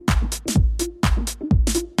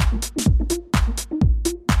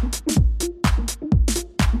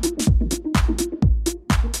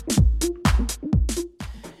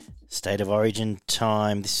State of Origin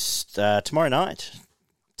time this tomorrow night.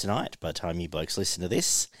 Tonight, by the time you blokes listen to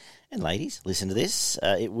this, and ladies listen to this,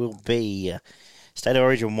 it will be State of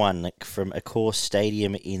Origin 1 from Accor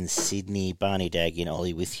Stadium in Sydney. Barney, Dag and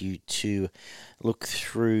Ollie with you to look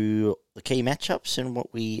through the key matchups and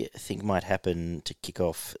what we think might happen to kick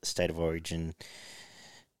off State of Origin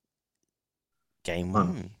Game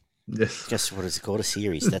 1. Yes. Just what is it called? A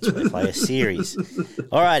series. That's what they play, a series.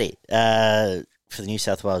 Alrighty. For the New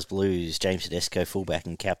South Wales Blues, James Tedesco, fullback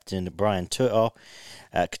and captain, Brian Tu'o,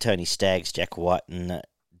 Katoni Staggs, Jack Whiten,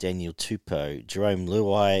 Daniel Tupou, Jerome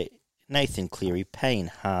Luai, Nathan Cleary, Payne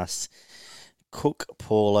Haas, Cook,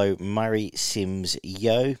 Paulo, Murray, Sims,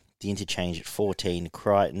 Yo, the interchange at 14,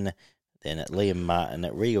 Crichton, then at Liam Martin,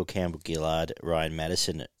 Regal Campbell-Gillard, Ryan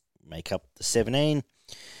Madison make up the 17.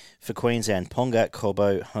 For Queensland, Ponga,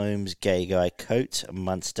 Cobbo, Holmes, Gay-Guy, Coates,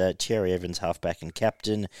 Munster, Cherry Evans, halfback and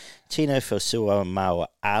captain, Tino Fosua, Maua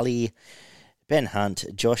Ali, Ben Hunt,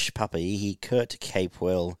 Josh Papaihi, Kurt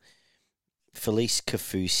Capewell, Felice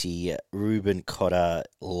Kafusi, Ruben Cotter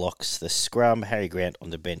locks the scrum, Harry Grant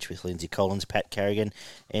on the bench with Lindsay Collins, Pat Carrigan,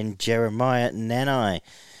 and Jeremiah Nanai.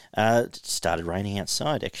 It started raining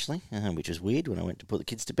outside, actually, which was weird when I went to put the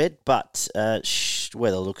kids to bed, but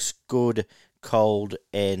weather looks good. Cold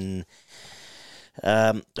and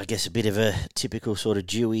I guess a bit of a typical sort of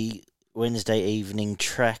dewy Wednesday evening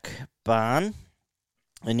track, Barn.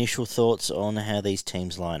 Initial thoughts on how these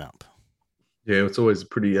teams line up? Yeah, it's always a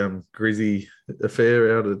pretty grizzy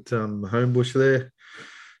affair out at Homebush there.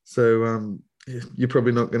 So you're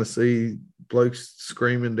probably not going to see blokes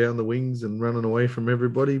screaming down the wings and running away from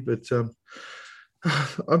everybody, but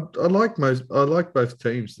I like both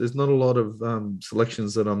teams. There's not a lot of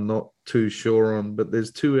selections that I'm not too sure on, but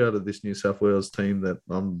there's two out of this New South Wales team that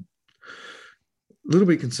I'm a little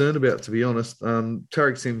bit concerned about, to be honest.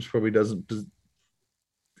 Tariq Sims probably doesn't,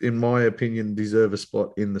 in my opinion, deserve a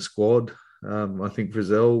spot in the squad. I think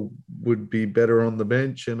Frizzell would be better on the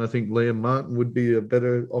bench, and I think Liam Martin would be a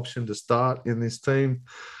better option to start in this team.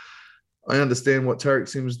 I understand what Tariq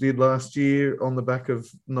Sims did last year on the back of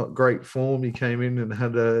not great form. He came in and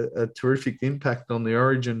had a terrific impact on the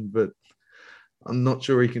Origin, but I'm not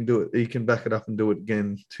sure he can do it. He can back it up and do it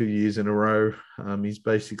again 2 years in a row. He's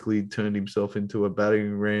basically turned himself into a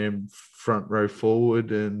battering ram front row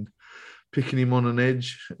forward, and picking him on an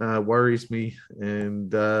edge worries me.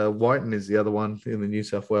 And Whiten is the other one in the New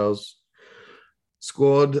South Wales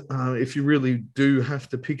squad. If you really do have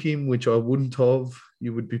to pick him, which I wouldn't have,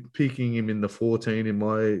 you would be picking him in the 14, in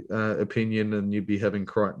my opinion, and you'd be having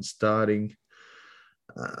Crichton starting.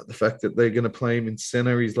 The fact that they're going to play him in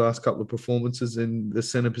centre, his last couple of performances in the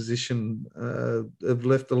centre position have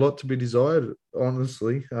left a lot to be desired,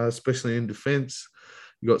 honestly, especially in defence.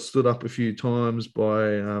 He got stood up a few times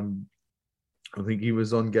by, I think he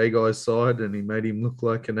was on Gay-Guy's side, and he made him look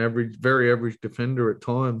like an average, very average defender at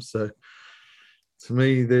times. So, to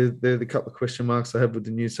me, they're the couple of question marks I have with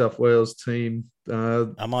the New South Wales team.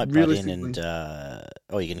 I might butt in and... you're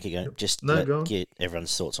going to keep going? Just get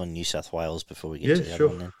everyone's thoughts on New South Wales before we get to the other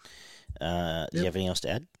one then. Do you have anything else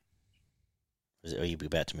to add? Or are you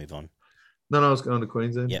about to move on? No, I was going to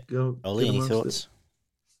Queensland. Yep. Ollie, any thoughts?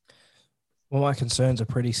 Well, my concerns are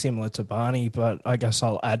pretty similar to Barney, but I guess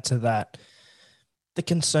I'll add to that. The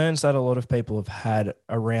concerns that a lot of people have had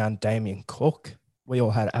around Damien Cook. We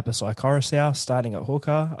all had Apisai Coruscant starting at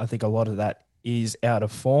hooker. I think a lot of that is out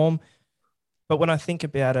of form. But when I think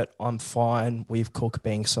about it, I'm fine with Cook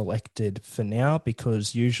being selected for now,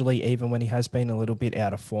 because usually, even when he has been a little bit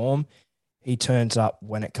out of form, he turns up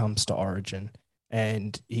when it comes to Origin.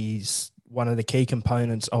 And he's one of the key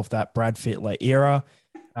components of that Brad Fittler era.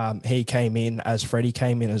 He came in as Freddie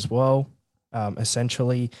came in as well,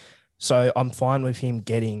 essentially. So I'm fine with him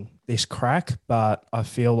getting this crack, but I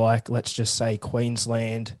feel like, let's just say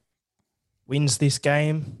Queensland wins this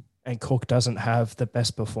game and Cook doesn't have the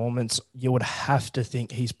best performance, you would have to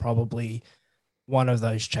think he's probably one of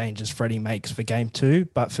those changes Freddie makes for game 2.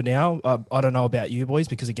 But for now, I don't know about you boys,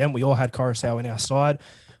 because again, we all had Coruscant in our side.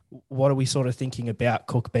 What are we sort of thinking about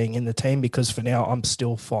Cook being in the team? Because for now, I'm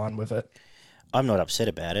still fine with it. I'm not upset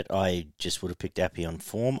about it. I just would have picked Appy on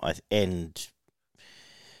form and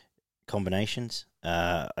combinations.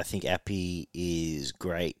 I think Appy is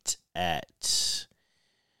great at...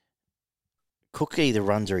 Cook either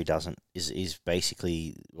runs or he doesn't, is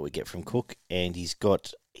basically what we get from Cook. And he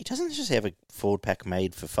doesn't just have a forward pack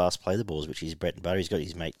made for fast play the balls, which is bread and butter. He's got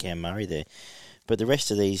his mate Cam Murray there. But the rest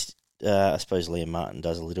of these, I suppose Liam Martin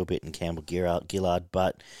does a little bit and Campbell-Gillard,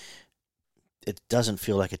 but it doesn't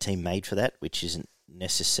feel like a team made for that, which isn't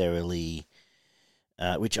necessarily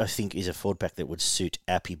which I think is a forward pack that would suit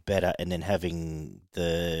Appy better, and then having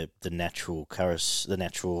the natural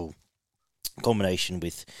combination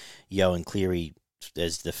with Yo and Cleary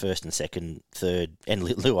as the first and second, third, and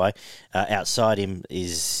Luai outside him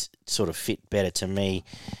is sort of fit better to me.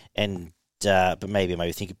 And but maybe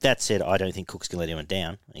think. That said, I don't think Cook's going to let anyone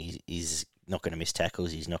down. He's not going to miss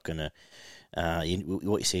tackles. He's not going to.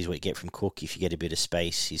 What you see is what you get from Cook. If you get a bit of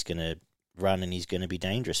space, he's going to run and he's going to be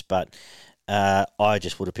dangerous. But I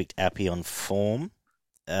just would have picked Appy on form.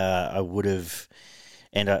 I would have,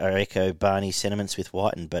 and I echo Barney's sentiments with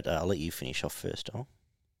Whiten. But I'll let you finish off first, Dol.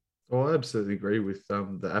 Oh, I absolutely agree with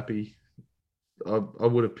the Appy. I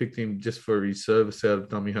would have picked him just for his service out of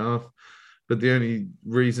dummy half. But the only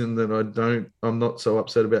reason that I'm not so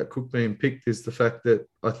upset about Cook being picked is the fact that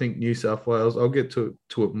I think New South Wales, I'll get to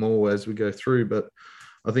it more as we go through, but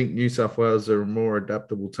I think New South Wales are a more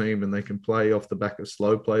adaptable team and they can play off the back of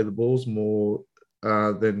slow play the balls more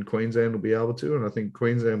than Queensland will be able to. And I think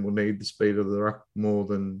Queensland will need the speed of the ruck more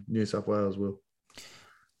than New South Wales will.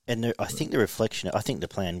 And I think the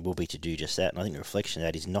plan will be to do just that. And I think the reflection of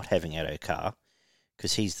that is not having Addo-Carr,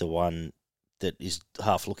 because he's the one that is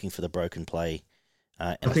half looking for the broken play.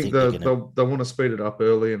 And I think they'll want to speed it up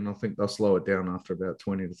early, and I think they'll slow it down after about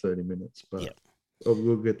 20 to 30 minutes. But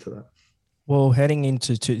we'll get to that. Well, heading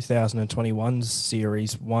into 2021's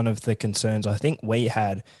series, one of the concerns I think we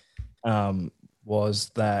had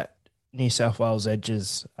was that New South Wales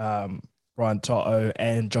edges, Brian To'o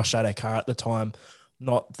and Josh Addo-Carr at the time,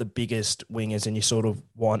 not the biggest wingers, and you sort of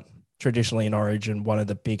want traditionally in Origin, one of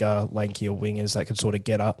the bigger, lankier wingers that could sort of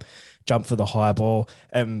get up, jump for the high ball.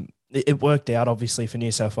 It worked out, obviously, for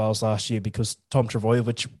New South Wales last year because Tom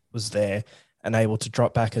Trbojevic was there and able to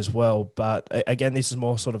drop back as well. But again, this is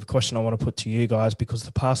more sort of a question I want to put to you guys, because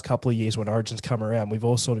the past couple of years when Origin's come around, we've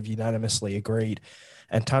all sort of unanimously agreed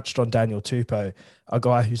and touched on Daniel Tupou, a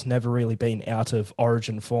guy who's never really been out of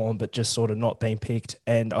Origin form, but just sort of not been picked.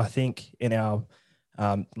 And I think in our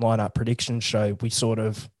lineup prediction show, we sort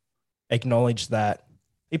of acknowledged that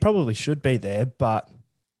he probably should be there, but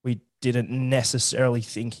we didn't necessarily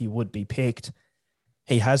think he would be picked.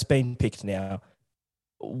 He has been picked now.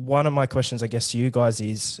 One of my questions, I guess, to you guys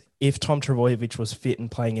is, if Tom Trbojevic was fit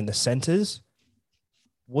and playing in the centres,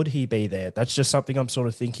 would he be there? That's just something I'm sort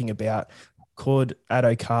of thinking about. Could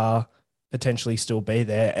Addo-Carr potentially still be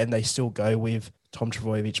there, and they still go with Tom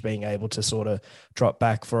Trbojevic being able to sort of drop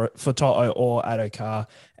back for To'o or Addo-Carr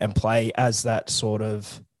and play as that sort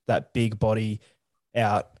of that big body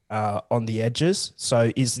out on the edges?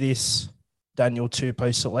 So is this Daniel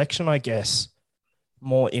Tupou selection, I guess,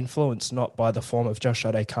 more influenced not by the form of Josh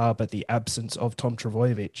Addo-Carr, but the absence of Tom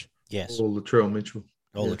Trbojevic? Yes. Or Latrell Mitchell.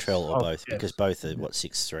 Or Latrell, or both, because both are,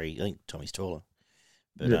 6'3". I think Tommy's taller.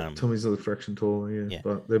 But, Tommy's a fraction taller,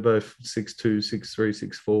 but they're both 6'2",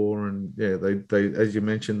 6'3", 6'4", and they as you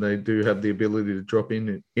mentioned, they do have the ability to drop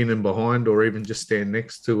in and behind, or even just stand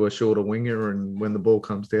next to a shorter winger, and when the ball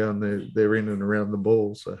comes down, they're in and around the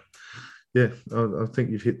ball. So, I think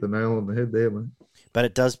you've hit the nail on the head there, mate. But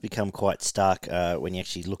it does become quite stark when you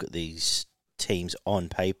actually look at these teams on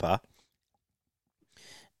paper.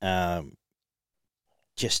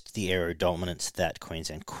 Just the aero dominance that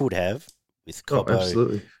Queensland could have with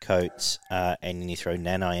Cobbo, Coates, and then you throw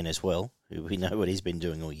Nanai in as well, who we know what he's been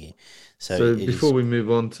doing all year. So before we move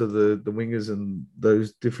on to the wingers and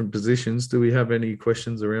those different positions, do we have any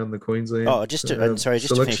questions around the Queensland? Just to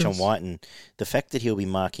finish on Whiten, the fact that he'll be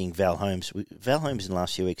marking Val Holmes. Val Holmes in the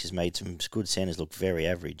last few weeks has made some good centres look very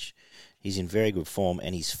average. He's in very good form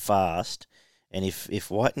and he's fast. And if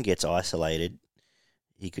Whiten gets isolated,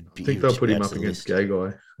 he could be. I think they'll put him up against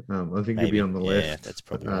Gagai. I think he'll be on the left. Yeah, that's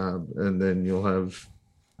probably right. And then you'll have,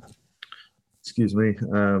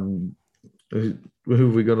 who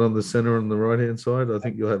have we got on the centre on the right hand side? I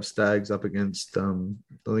think you'll have Staggs up against.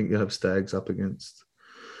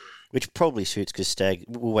 Which probably suits because Stagg.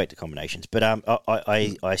 We'll wait the combinations, but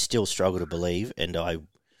I still struggle to believe, and I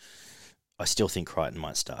still think Crichton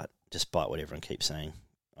might start, despite what everyone keeps saying.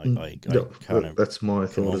 That's my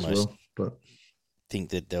thought as well, but.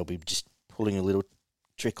 Think that they'll be just pulling a little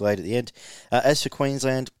trick late at the end. As for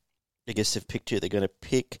Queensland, I guess they've picked who they're going to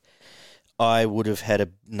pick. I would have had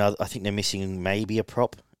another. I think they're missing maybe a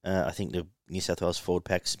prop. I think the New South Wales forward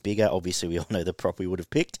pack's bigger. Obviously, we all know the prop we would have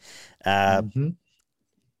picked. And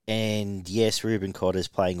yes, Ruben Cotter's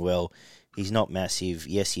playing well. He's not massive.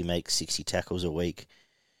 Yes, he makes 60 tackles a week.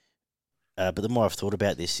 But the more I've thought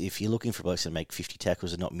about this, if you're looking for blokes that make 50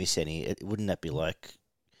 tackles and not miss any, wouldn't that be like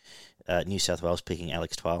New South Wales picking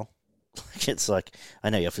Alex Twal? It's like, I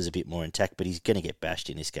know he offers a bit more intact, but he's going to get bashed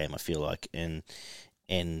in this game, I feel like. And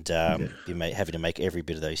and having to make every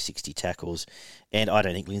bit of those 60 tackles. And I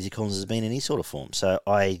don't think Lindsay Collins has been in any sort of form. So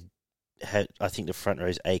I think the front row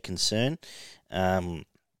is a concern. And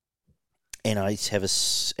I have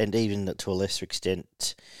and even to a lesser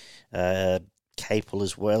extent, Capel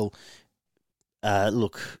as well.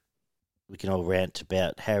 Look, we can all rant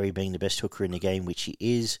about Harry being the best hooker in the game, which he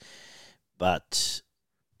is, but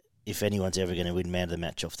if anyone's ever going to win man of the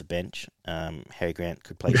match off the bench, Harry Grant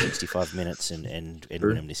could play 65 minutes and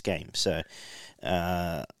win him this game. So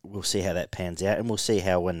we'll see how that pans out, and we'll see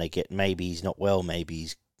how when they get, maybe he's not well, maybe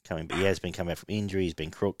he's coming, but he has been coming out from injury, he's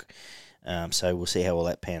been crook. So we'll see how all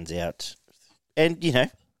that pans out. And,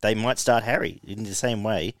 they might start Harry in the same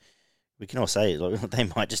way. We can all say they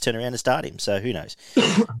might just turn around and start him. So who knows?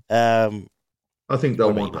 I think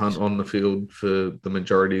they'll want Hunt on the field for the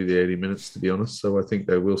majority of the 80 minutes, to be honest. So I think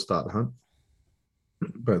they will start Hunt.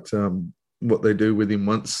 But what they do with him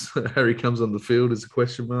once Harry comes on the field is a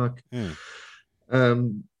question mark.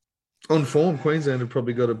 On form, Queensland have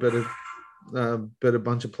probably got a better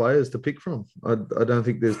bunch of players to pick from. I don't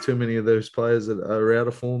think there's too many of those players that are out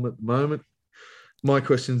of form at the moment. My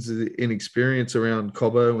question's inexperience around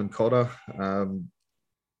Cobbo and Cotter.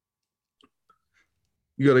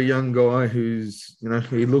 You got a young guy who's,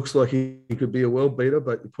 he looks like he could be a world beater,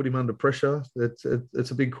 but you put him under pressure.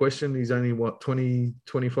 It's a big question. He's only, 20,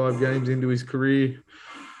 25 games into his career.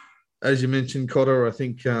 As you mentioned, Cotter, I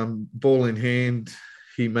think ball in hand,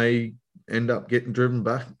 he may end up getting driven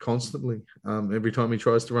back constantly every time he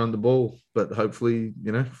tries to run the ball. But hopefully,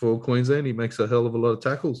 for Queensland, he makes a hell of a lot of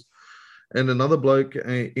tackles. And another bloke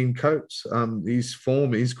in Coates, his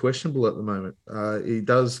form is questionable at the moment. He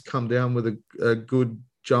does come down with a good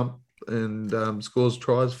jump and scores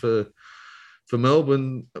tries for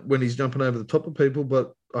Melbourne when he's jumping over the top of people,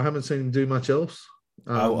 but I haven't seen him do much else.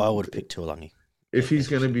 I would have picked Tuolangi. If he's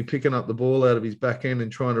going to be picking up the ball out of his back end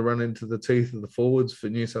and trying to run into the teeth of the forwards for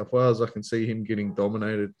New South Wales, I can see him getting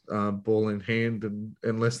dominated ball in hand, and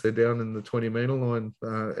unless they're down in the 20-metre line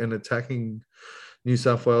and attacking New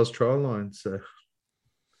South Wales try line. So,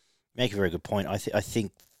 make a very good point. I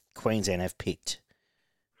think Queensland have picked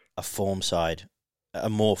a form side, a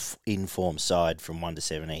more in-form side from 1 to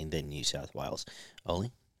 17 than New South Wales.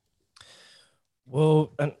 Ollie?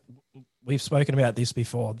 Well, and we've spoken about this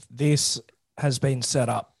before. This has been set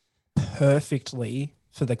up perfectly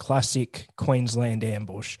for the classic Queensland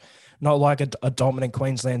ambush. Not like a dominant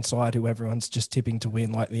Queensland side who everyone's just tipping to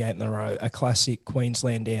win like the 8 in a row. A classic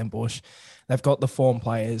Queensland ambush. They've got the form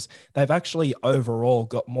players. They've actually overall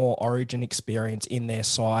got more Origin experience in their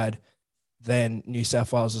side than New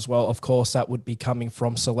South Wales as well. Of course, that would be coming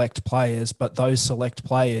from select players, but those select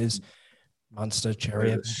players, Munster,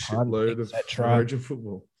 Cherry, etc., Origin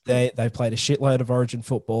football. They played a shitload of Origin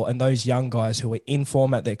football, and those young guys who are in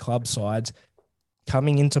form at their club sides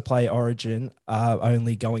coming into play Origin are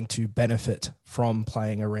only going to benefit from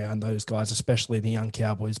playing around those guys, especially the young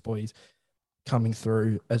Cowboys boys coming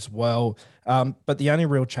through as well. But the only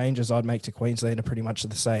real changes I'd make to Queensland are pretty much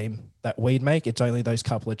the same that we'd make. It's only those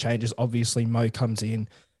couple of changes. Obviously, Mo comes in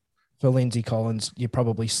for Lindsay Collins. You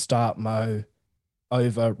probably start Mo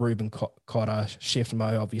over Ruben Cotter, shift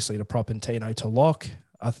Mo obviously to prop and Tino to lock.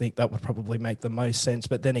 I think that would probably make the most sense.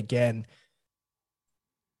 But then again,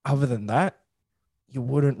 other than that, you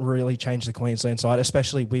wouldn't really change the Queensland side,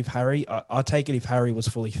 especially with Harry. I take it if Harry was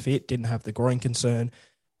fully fit, didn't have the groin concern,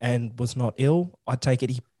 and was not ill, I take it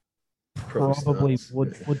he probably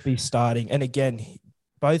would be starting. And again,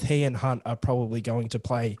 both he and Hunt are probably going to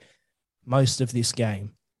play most of this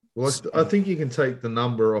game. Well, I think you can take the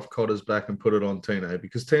number off Cotter's back and put it on Tino,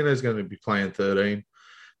 because Tino's going to be playing 13.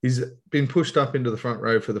 He's been pushed up into the front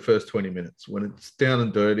row for the first 20 minutes. When it's down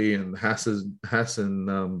and dirty and Haas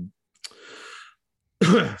and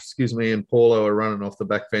excuse me, and Paulo are running off the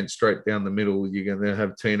back fence straight down the middle, you're going to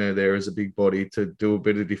have Tino there as a big body to do a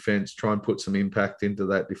bit of defence, try and put some impact into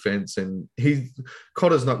that defence. And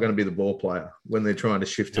Cotter's not going to be the ball player when they're trying to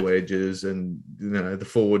shift to edges and, the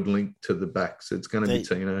forward link to the backs. It's going to be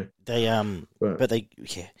Tino.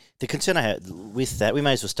 The concern I have with that, we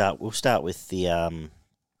may as well we'll start with the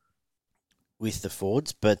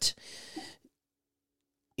forwards, but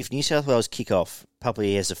if New South Wales kick off,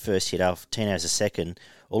 Papali'i has the first hit off, Tino has a second,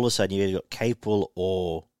 all of a sudden you've either got Capel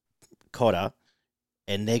or Cotter,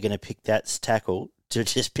 and they're going to pick that tackle to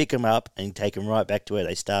just pick them up and take them right back to where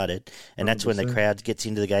they started. And 100%. That's when the crowd gets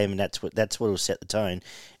into the game, and that's what will set the tone.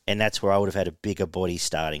 And that's where I would have had a bigger body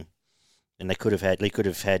starting. And they could have had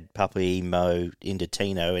Papali'i, Mo into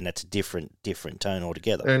Tino, and that's a different tone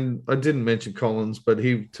altogether. And I didn't mention Collins, but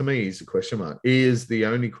to me, he's a question mark. He is the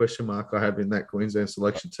only question mark I have in that Queensland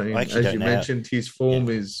selection team. As you mentioned, his form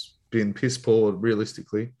is been piss poor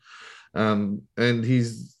realistically, and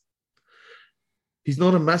he's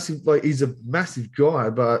not a massive he's a massive guy,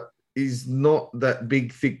 but he's not that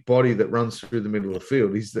big, thick body that runs through the middle of the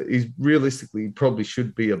field. He's realistically probably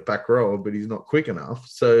should be a back rower, but he's not quick enough.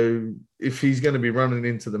 So if he's going to be running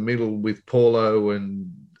into the middle with Paulo and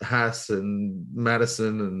Haas and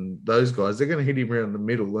Madison and those guys, they're going to hit him around the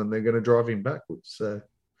middle and they're going to drive him backwards. So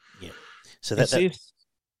yeah. So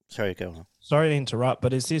sorry, go on. Sorry to interrupt,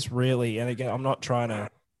 but is this really? And again, I'm not trying to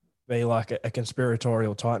be like a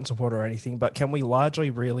conspiratorial Titan supporter or anything, but can we largely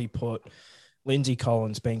really put Lindsay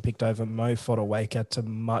Collins being picked over Mo Fotuaika to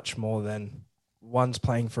much more than one's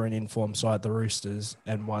playing for an informed side, the Roosters,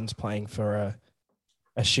 and one's playing for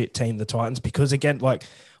a shit team, the Titans? Because again, like,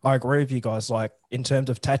 I agree with you guys, like, in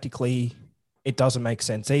terms of tactically, it doesn't make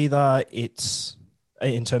sense either. It's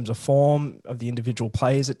in terms of form of the individual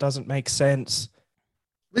players, it doesn't make sense.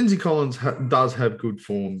 Lindsay Collins does have good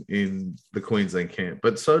form in the Queensland camp,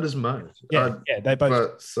 but so does Mo. Yeah, they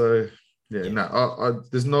both.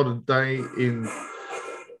 There's not a day in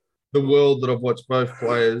the world that I've watched both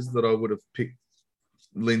players that I would have picked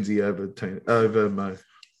Lindsay over Mo.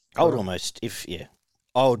 I would almost,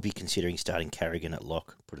 I would be considering starting Carrigan at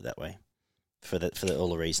lock, put it that way, for all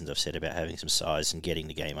the reasons I've said about having some size and getting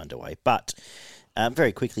the game underway. But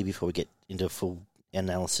very quickly, before we get into a full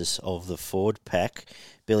analysis of the forward pack,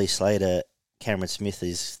 Billy Slater, Cameron Smith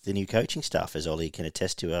is the new coaching staff, as Ollie can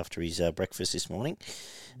attest to after his breakfast this morning.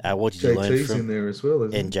 What did you learn from in there as well,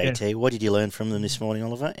 and JT? Yeah. What did you learn from them this morning,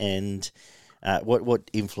 Oliver? And what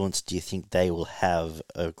influence do you think they will have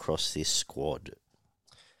across this squad?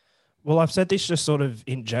 Well, I've said this just sort of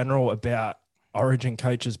in general about Origin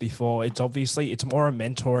coaches before. It's more a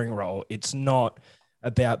mentoring role. It's not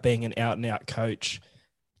about being an out and out coach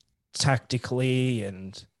tactically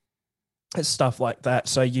and stuff like that.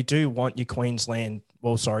 So you do want your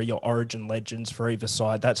your Origin legends for either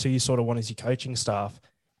side. That's who you sort of want as your coaching staff.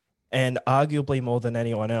 And arguably more than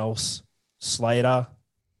anyone else, Slater,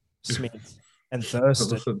 Smith, and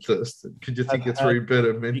Thurston. Could you think of three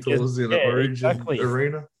better mentors in the Origin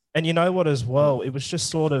arena? And you know what as well? It was just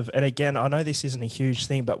sort of, and again, I know this isn't a huge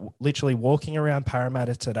thing, but literally walking around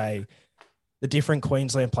Parramatta today, the different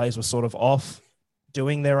Queensland players were sort of off,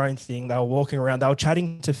 doing their own thing. They were walking around. They were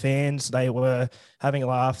chatting to fans. They were having a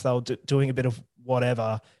laugh. They were doing a bit of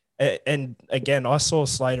whatever. And again, I saw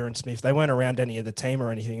Slater and Smith. They weren't around any of the team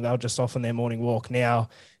or anything. They were just off on their morning walk. Now,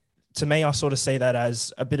 to me, I sort of see that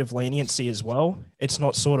as a bit of leniency as well. It's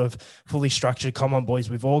not sort of fully structured. Come on, boys,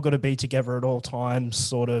 we've all got to be together at all times,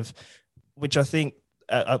 sort of, which I think,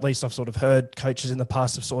 at least I've sort of heard coaches in the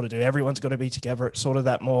past have sort of do. Everyone's got to be together. It's sort of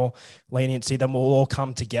that more leniency. Then we'll all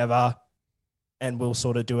come together and we'll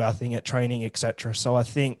sort of do our thing at training, etc. So I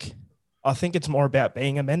think it's more about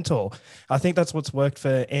being a mentor. I think that's what's worked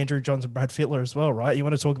for Andrew Johns and Brad Fittler as well, right? You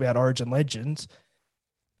want to talk about Origin legends.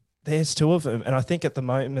 There's two of them. And I think at the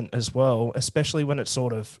moment as well, especially when it's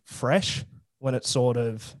sort of fresh, when it's sort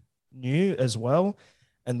of new as well,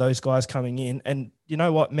 and those guys coming in. And you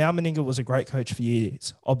know what? Mal Meninga was a great coach for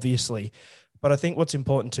years, obviously. But I think what's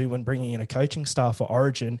important too when bringing in a coaching staff for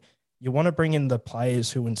Origin, you want to bring in the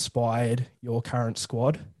players who inspired your current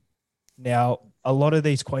squad. Now, a lot of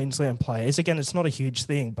these Queensland players, again, it's not a huge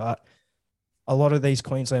thing, but a lot of these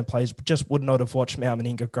Queensland players just would not have watched Mal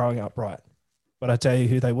Meninga growing up, right? But I tell you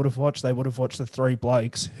who they would have watched. They would have watched the three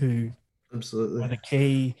blokes who absolutely were the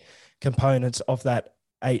key components of that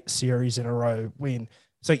 8 series in a row win.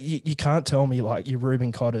 So you can't tell me like your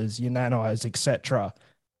Reuben Cotters, your Nanais, etc.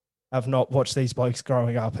 have not watched these blokes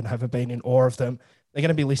growing up and haven't been in awe of them. They're going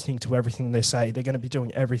to be listening to everything they say. They're going to be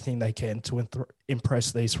doing everything they can to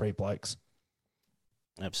impress these three blokes.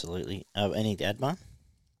 Absolutely. Any to add, Mark?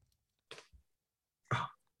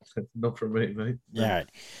 Not from me, mate. All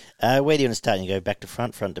right. Where do you want to start? You go back to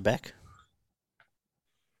front to back?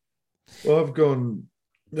 Well, I've gone...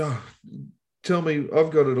 tell me,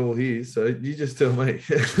 I've got it all here, so you just tell me.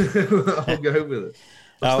 I'll go with it.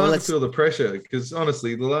 I'm starting to feel the pressure because,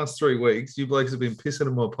 honestly, the last 3 weeks, you blokes have been pissing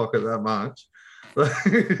in my pocket that much.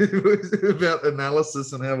 It was about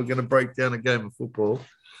analysis and how we're going to break down a game of football.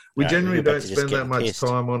 We generally don't spend that much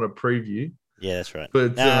time on a preview. Yeah, that's right.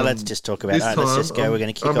 But let's just talk about that. Let's just go. We're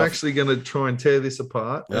going to kick off. I'm actually going to try and tear this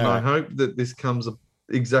apart, and I hope that this comes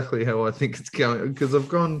exactly how I think it's going, because I've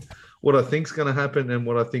gone what I think's going to happen and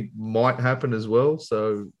what I think might happen as well.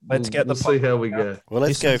 So we'll see how we go. Well,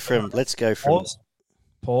 let's go from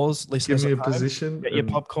pause. Listen. Give me a position. Get your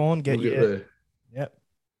popcorn. Get there. Yep.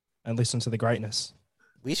 And listen to the greatness.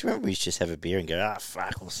 We used to just have a beer and go,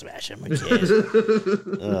 fuck, we'll smash him. Who cares?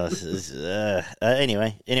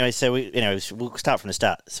 Anyway, so we'll start from the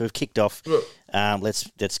start. So we've kicked off.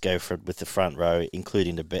 Let's go with the front row,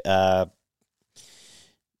 including we'll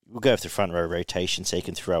go with the front row rotation, so you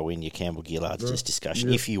can throw in your Campbell Gillard's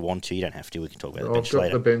discussion if you want to. You don't have to. We can talk about the bench later.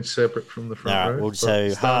 I've got the bench separate from the front row. Well,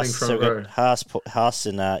 so Haas, Haas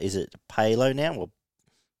and is it Palo now or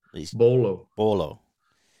Borlo?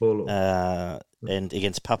 And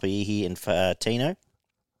against Papali'i and Tino.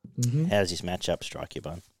 Mm-hmm. How does this matchup strike you,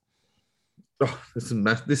 Bun?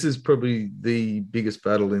 This is probably the biggest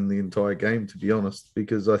battle in the entire game, to be honest,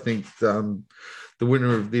 because I think the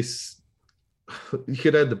winner of this, you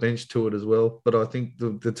could add the bench to it as well, but I think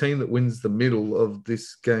the team that wins the middle of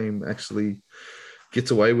this game actually gets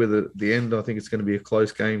away with it at the end. I think it's going to be a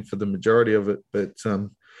close game for the majority of it, but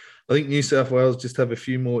I think New South Wales just have a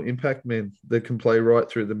few more impact men that can play right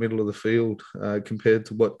through the middle of the field compared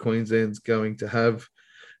to what Queensland's going to have.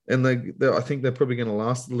 And I think they're probably going to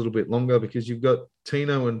last a little bit longer because you've got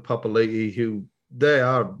Tino and Papali'i, who they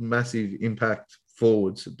are massive impact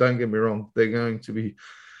forwards. Don't get me wrong. They're going to be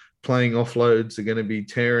playing offloads. They're going to be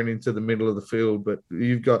tearing into the middle of the field. But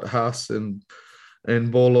you've got Haas and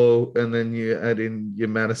Bolo, and then you add in your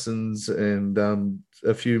Madisons and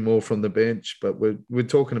a few more from the bench. But we're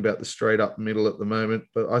talking about the straight up middle at the moment.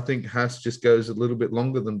 But I think Haas just goes a little bit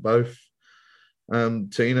longer than both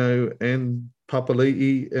Tino and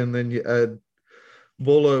Papali'i, and then you add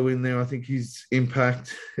Bolo in there. I think his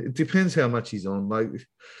impact, it depends how much he's on. Like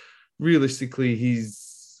realistically,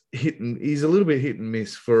 he's a little bit hit and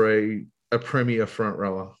miss for a premier front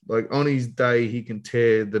rower. Like on his day, he can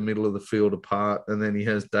tear the middle of the field apart, and then he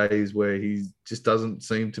has days where he just doesn't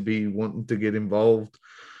seem to be wanting to get involved.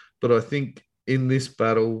 But I think in this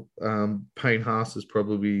battle, Payne Haas is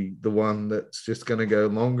probably the one that's just going to go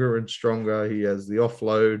longer and stronger. He has the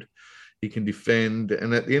offload. He can defend.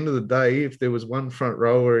 And at the end of the day, if there was one front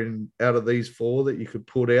rower out of these four that you could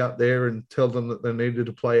put out there and tell them that they needed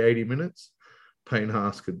to play 80 minutes, Payne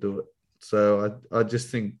Haas could do it. So I just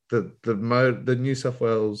think that the New South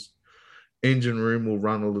Wales engine room will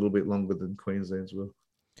run a little bit longer than Queensland's will.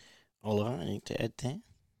 Oliver, anything to add there?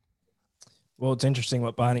 Well, it's interesting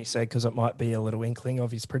what Barney said because it might be a little inkling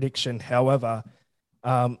of his prediction. However,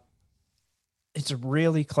 it's a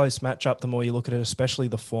really close matchup the more you look at it, especially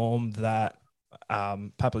the form that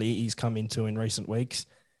Papali'i's come into in recent weeks.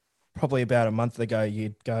 Probably about a month ago,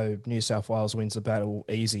 you'd go New South Wales wins the battle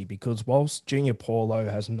easy because whilst Junior Paulo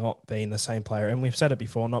has not been the same player, and we've said it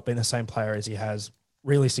before, not been the same player as he has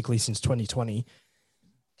realistically since 2020,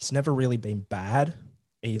 he's never really been bad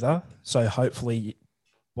either. So hopefully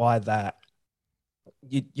by that,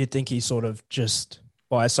 you'd think he sort of just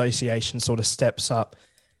by association sort of steps up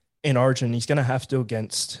in Origin. He's going to have to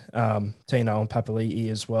against Tino and Papali'i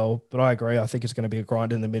as well. But I agree. I think it's going to be a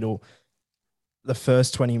grind in the middle. The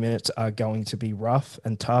first 20 minutes are going to be rough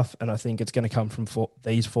and tough, and I think it's going to come from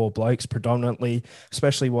these four blokes predominantly,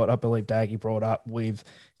 especially what I believe Daggy brought up with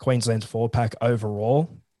Queensland's forward pack overall.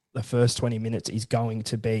 The first 20 minutes is going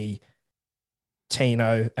to be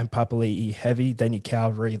Tino and Papali'i heavy, then your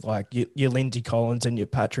cavalry, like your Lindsay Collins and your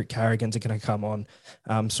Patrick Carrigans are going to come on,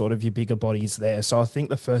 sort of your bigger bodies there. So I think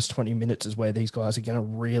the first 20 minutes is where these guys are going to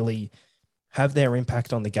really have their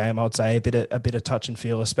impact on the game. I would say a bit of touch and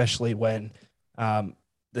feel, especially when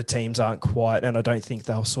the teams aren't quite, and I don't think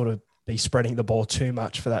they'll sort of be spreading the ball too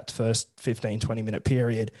much for that first 15, 20-minute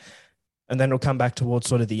period. And then it'll come back towards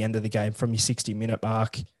sort of the end of the game from your 60-minute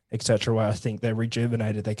mark, etc., where I think they're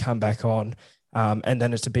rejuvenated, they come back on, and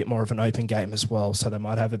then it's a bit more of an open game as well. So they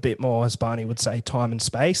might have a bit more, as Barney would say, time and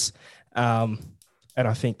space. And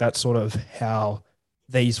I think that's sort of how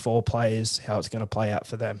these four players, how it's going to play out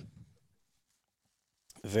for them.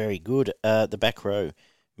 Very good. The back row,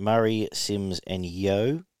 Murray, Sims, and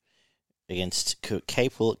Yeo against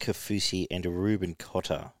Capel, Kaufusi, and Ruben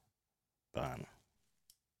Cotter. Barn.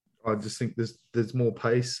 I just think there's more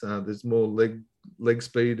pace. There's more leg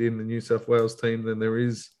speed in the New South Wales team than there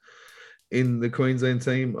is in the Queensland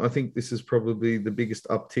team. I think this is probably the biggest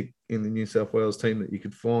uptick in the New South Wales team that you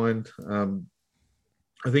could find.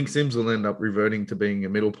 I think Sims will end up reverting to being a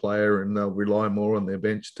middle player, and they'll rely more on their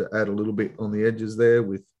bench to add a little bit on the edges there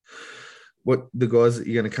with what the guys that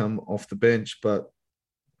you're going to come off the bench. But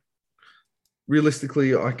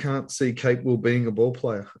realistically, I can't see Capewell being a ball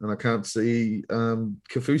player, and I can't see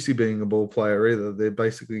Kaufusi being a ball player either. They're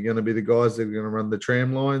basically going to be the guys that are going to run the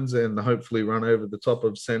tram lines and hopefully run over the top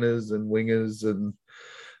of centres and wingers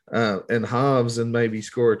and halves and maybe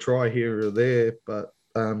score a try here or there. But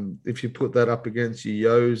if you put that up against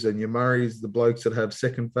your Yos and your Murrays, the blokes that have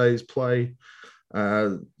second phase play,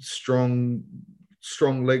 strong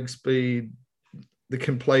strong leg speed. They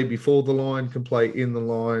can play before the line, can play in the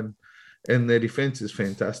line, and their defence is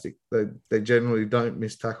fantastic. They generally don't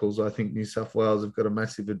miss tackles. I think New South Wales have got a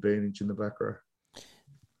massive advantage in the back row.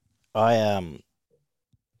 I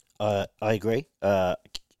agree.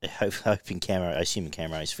 Hoping Camero, I assume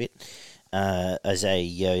Camero's fit. As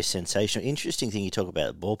a sensational, interesting thing you talk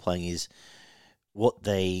about ball playing is what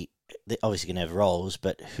they're obviously going to have roles,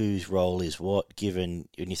 but whose role is what? Given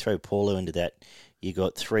when you throw Paulo into that, you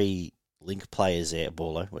got 3 link players there,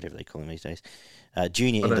 Paulo, whatever they call him these days.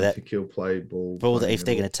 Junior into that. I don't think he'll play ball. If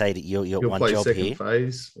they're going to take it, you'll one play job second here.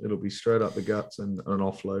 Phase. It'll be straight up the guts and an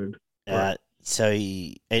offload. Right.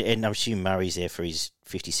 And I'm assuming Murray's there for his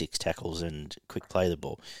 56 tackles and quick play the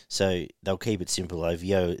ball. So they'll keep it simple over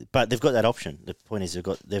Yo. But they've got that option. The point is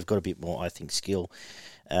they've got a bit more, I think, skill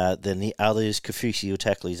than the others. Kaufusi will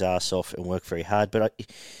tackle his ass off and work very hard. But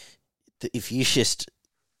if you just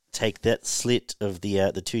take that slit of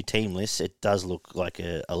the 2 team lists, it does look like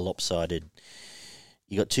a lopsided.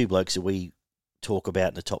 You got 2 blokes that we talk about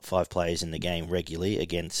in the top 5 players in the game regularly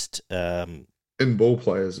against. And ball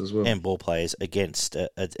players as well. And ball players against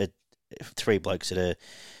 3 blokes that are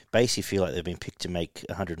basically feel like they've been picked to make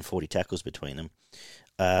 140 tackles between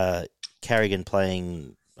them. Carrigan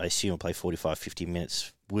playing, I assume, will play 45, 50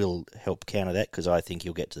 minutes will help counter that because I think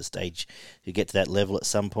he'll get to the stage, he'll get to that level at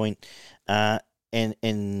some point.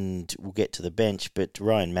 And we'll get to the bench, but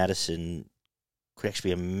Ryan Madison could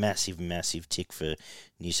actually be a massive, massive tick for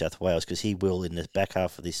New South Wales because he will, in the back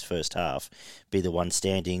half of this first half, be the one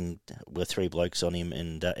standing with 3 blokes on him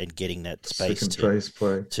and getting that space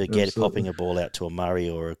to get popping a ball out to a Murray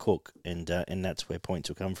or a Cook, and that's where points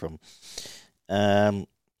will come from.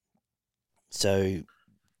 So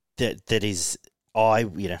that is,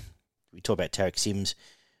 we talk about Tarek Sims.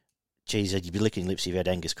 Geez, you'd be licking lips if you had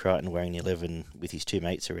Angus Crichton wearing the 11 with his 2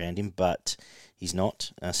 mates around him, but he's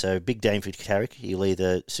not. So big game for Tarek. He'll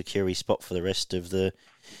either secure his spot for the rest of the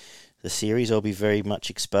series or be very much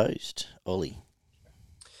exposed. Ollie.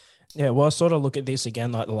 Yeah, well, I sort of look at this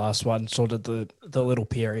again like the last one, sort of the little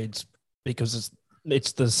periods, because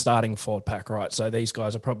it's the starting forward pack, right? So these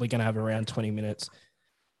guys are probably going to have around 20 minutes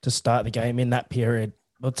to start the game in that period.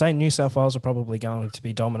 I'd say New South Wales are probably going to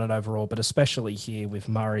be dominant overall, but especially here with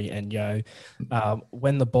Murray and Yo,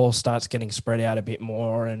 when the ball starts getting spread out a bit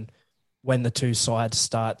more and when the 2 sides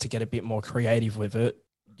start to get a bit more creative with it,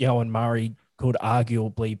 Yo and Murray could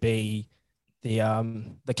arguably be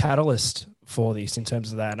the catalyst for this in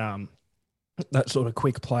terms of that sort of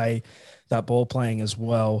quick play, that ball playing as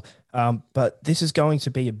well. But this is going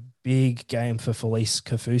to be a big game for Felice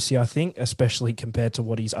Kaufusi, I think, especially compared to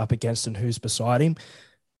what he's up against and who's beside him.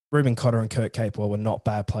 Reuben Cotter and Kurt Capewell were not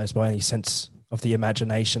bad players by any sense of the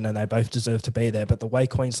imagination, and they both deserve to be there. But the way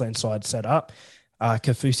Queensland side set up,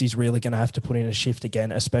 Kaufusi's really going to have to put in a shift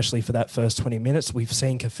again, especially for that first 20 minutes. We've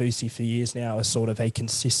seen Kaufusi for years now as sort of a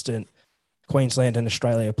consistent Queensland and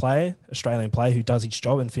Australian player who does his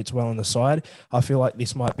job and fits well on the side. I feel like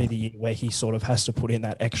this might be the year where he sort of has to put in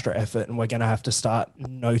that extra effort, and we're going to have to start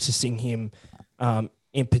noticing him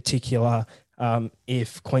in particular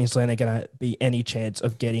if Queensland are going to be any chance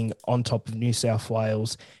of getting on top of New South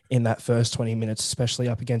Wales in that first 20 minutes, especially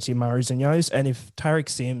up against your Murrays and Yos. And if Tarek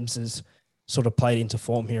Sims has sort of played into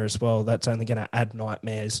form here as well, that's only going to add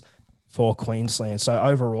nightmares for Queensland. So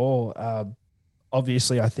overall,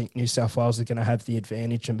 obviously, I think New South Wales are going to have the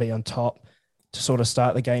advantage and be on top to sort of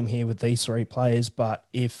start the game here with these 3 players. But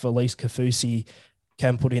if Felice Kaufusi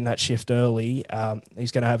can put in that shift early,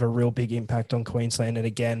 he's going to have a real big impact on Queensland. And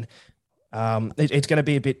again, it's going to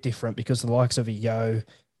be a bit different because the likes of a Yo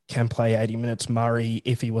can play 80 minutes. Murray,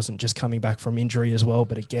 if he wasn't just coming back from injury as well,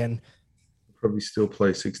 but again, probably still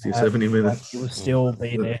play 60 or 70 minutes. He will still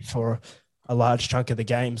be there for a large chunk of the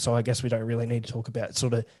game. So I guess we don't really need to talk about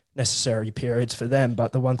sort of necessary periods for them.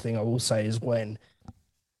 But the one thing I will say is when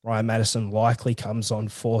Ryan Madison likely comes on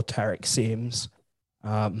for Tarek Sims,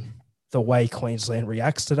 the way Queensland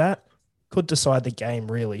reacts to that could decide the game,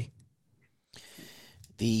 really.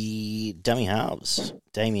 The dummy halves,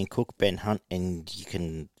 Damien Cook, Ben Hunt, and you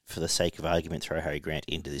can, for the sake of argument, throw Harry Grant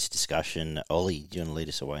into this discussion. Ollie, do you want to lead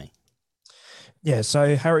us away? Yeah,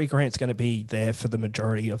 so Harry Grant's going to be there for the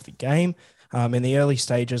majority of the game. In the early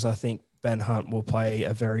stages, I think Ben Hunt will play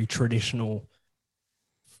a very traditional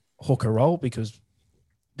hooker role because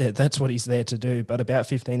that's what he's there to do. But about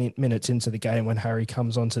 15 minutes into the game when Harry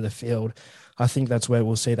comes onto the field, I think that's where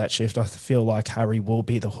we'll see that shift. I feel like Harry will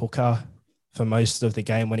be the hooker for most of the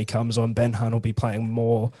game when he comes on. Ben Hunt will be playing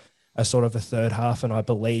more as sort of a third half, and I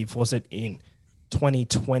believe, was it in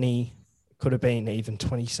 2020, could have been even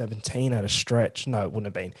 2017 at a stretch. No, it wouldn't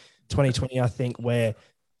have been. 2020, I think, where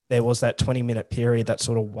there was that 20-minute period that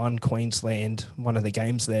sort of won Queensland one of the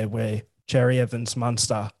games there where Cherry Evans,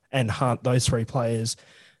 Munster and Hunt, those three players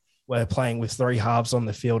were playing with three halves on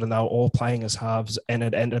the field and they were all playing as halves and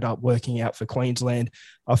it ended up working out for Queensland.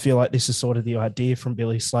 I feel like this is sort of the idea from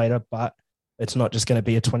Billy Slater, but it's not just going to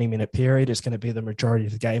be a 20-minute period. It's going to be the majority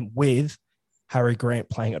of the game with Harry Grant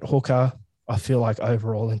playing at hooker. I feel like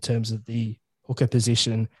overall in terms of the hooker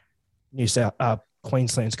position,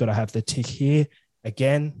 Queensland's got to have the tick here.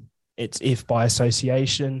 Again, it's if by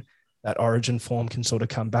association that origin form can sort of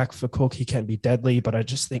come back for Cook. He can be deadly, but I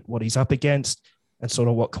just think what he's up against and sort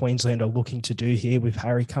of what Queensland are looking to do here with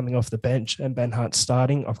Harry coming off the bench and Ben Hunt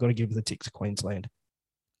starting, I've got to give the tick to Queensland.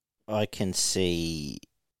 I can see,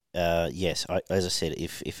 yes, as I said,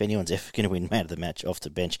 if anyone's ever going to win man of the match off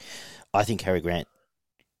the bench, I think Harry Grant,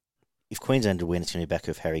 if Queensland to win, it's going to be back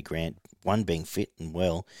of Harry Grant, one, being fit and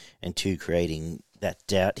well, and two, creating that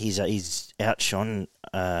doubt. He's outshone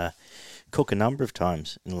Cook a number of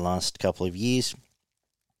times in the last couple of years.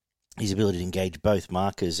 His ability to engage both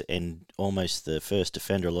markers and almost the first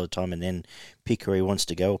defender a lot of time and then pick where he wants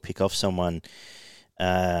to go or pick off someone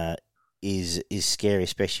is scary,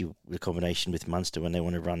 especially the combination with Munster when they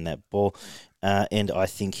want to run that ball. And I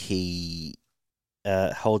think he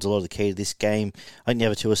holds a lot of the key to this game. I think the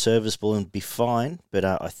other two are serviceable and be fine, but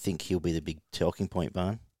I think he'll be the big talking point,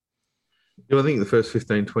 Barn. Yeah, I think the first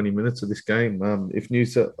 15, 20 minutes of this game, I'm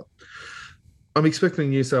expecting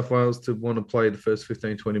New South Wales to want to play the first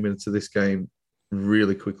 15, 20 minutes of this game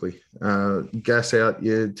really quickly. Gas out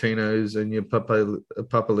your Tinos and your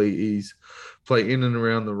Papali'is, play in and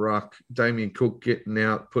around the ruck. Damien Cook getting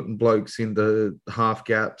out, putting blokes into half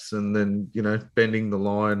gaps and then, bending the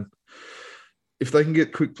line. If they can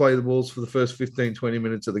get quick play the balls for the first 15, 20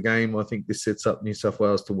 minutes of the game, I think this sets up New South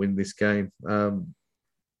Wales to win this game.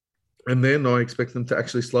 And then I expect them to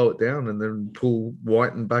actually slow it down and then pull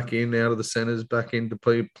Whiten back in out of the centres, back into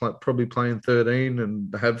probably playing 13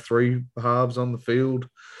 and have three halves on the field.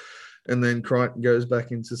 And then Crichton goes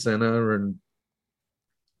back into centre. And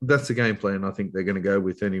that's the game plan I think they're going to go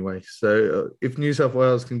with anyway. So if New South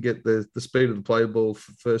Wales can get the speed of the play ball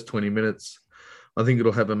for the first 20 minutes, I think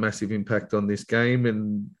it'll have a massive impact on this game.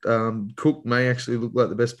 And Cook may actually look like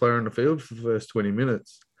the best player on the field for the first 20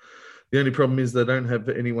 minutes. The only problem is they don't have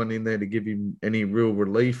anyone in there to give him any real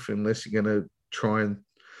relief unless you're going to try and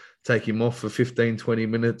take him off for 15, 20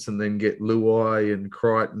 minutes and then get Luai and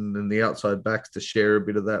Crichton and the outside backs to share a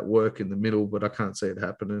bit of that work in the middle, but I can't see it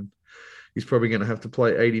happening. He's probably going to have to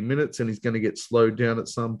play 80 minutes and he's going to get slowed down at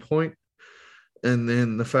some point. And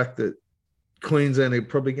then the fact that Queensland are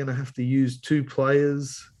probably going to have to use two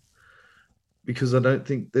players because I don't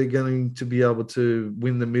think they're going to be able to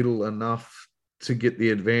win the middle enough to get the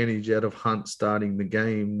advantage out of Hunt starting the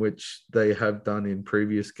game, which they have done in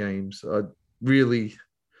previous games.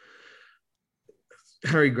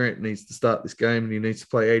 Harry Grant needs to start this game and he needs to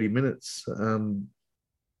play 80 minutes.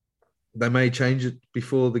 They may change it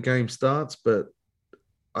before the game starts, but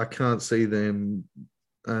I can't see them,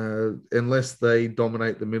 unless they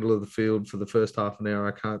dominate the middle of the field for the first half an hour,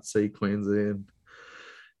 I can't see Queensland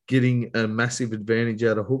getting a massive advantage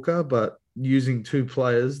out of hooker, but using two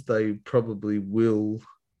players, they probably will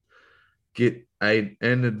get an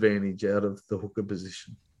advantage out of the hooker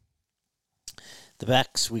position. The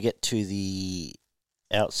backs, we get to the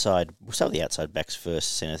outside. We'll start with the outside backs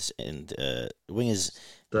first, centre and wingers,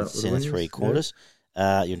 centre three quarters.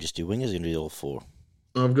 Yeah. You can just do wingers, you can do all four.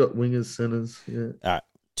 I've got wingers, centres, yeah. All right.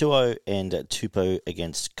 Tuo and Tupou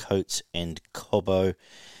against Coates and Cobbo.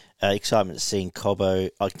 Excitement seeing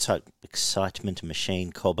Cobbo, excitement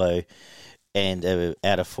machine Cobbo, and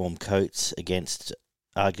out-of-form Coates against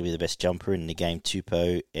arguably the best jumper in the game,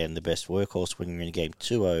 Tupou, and the best workhorse winger in the game,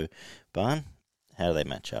 Tuo. Barn, how do they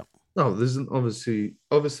match up? Oh, there's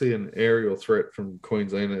obviously an aerial threat from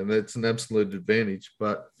Queensland, and that's an absolute advantage,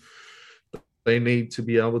 but they need to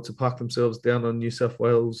be able to park themselves down on New South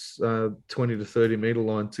Wales 20 to 30 metre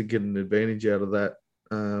line to get an advantage out of that.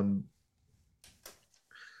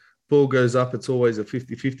 Ball goes up, it's always a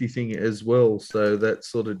 50-50 thing as well, so that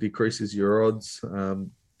sort of decreases your odds.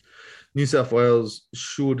 New South Wales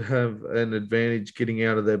should have an advantage getting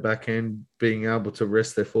out of their backhand, being able to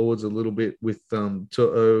rest their forwards a little bit with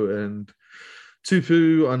To'o and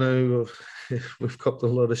Tupou. I know we've copped a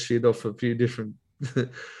lot of shit off a few different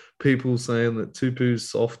people saying that Tupou's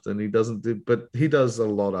soft and he doesn't do, but he does a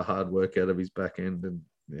lot of hard work out of his backhand and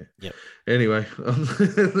yeah. Yep. Anyway,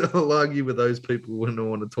 I'll argue with those people when I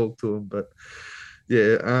want to talk to them. But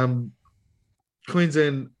yeah,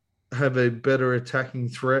 Queensland have a better attacking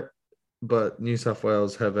threat, but New South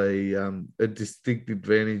Wales have a distinct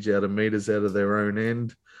advantage out of meters out of their own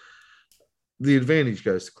end. the advantage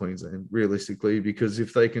goes to Queensland realistically, because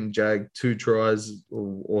if they can jag 2 tries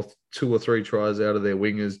or 2 or 3 tries out of their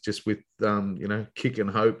wingers just with kick and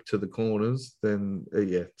hope to the corners, then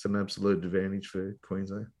it's an absolute advantage for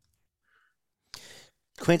Queensland.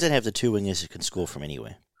 Queensland have the 2 wingers who can score from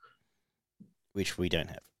anywhere, which we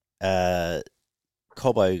don't have.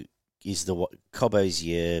 Cobbo's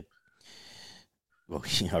your, well,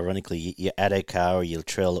 ironically, your Addo-Carr or your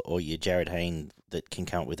Trell or your Jared Hayne that can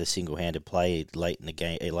come up with a single-handed play late in the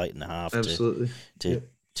game, late in the half, absolutely, to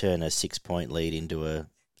turn a 6-point lead into a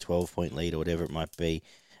 12-point lead or whatever it might be.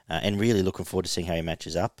 And really looking forward to seeing how he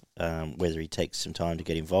matches up, whether he takes some time to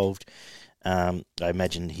get involved. I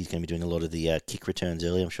imagine he's going to be doing a lot of the kick returns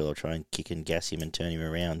early. I'm sure they'll try and kick and gas him and turn him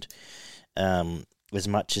around as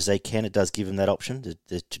much as they can. It does give him that option,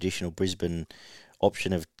 the traditional Brisbane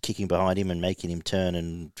option of kicking behind him and making him turn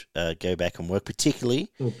and go back and work,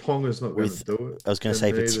 particularly... Well, Ponga's not going to do it. I was going to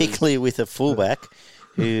say, particularly with a fullback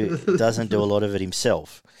who doesn't do a lot of it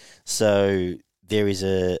himself. So there is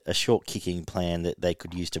a short kicking plan that they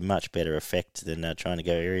could use to much better effect than trying to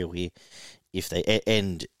go aerial here.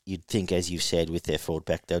 And you'd think, as you've said, with their forward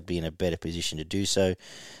back, they'd be in a better position to do so.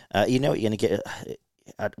 You know what you're going to get...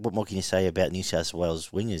 what more can you say about New South Wales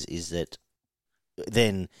wingers is that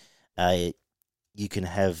then you can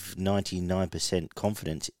have 99%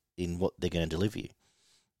 confidence in what they're going to deliver you.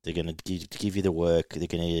 They're going to give you the work, they're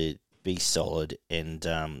going to be solid, and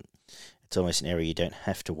it's almost an area you don't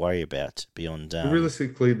have to worry about beyond...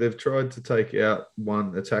 Realistically, they've tried to take out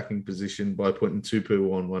one attacking position by putting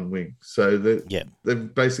Tupu on one wing. So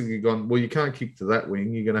they've basically gone, well, you can't kick to that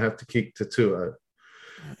wing, you're going to have to kick to Tuo.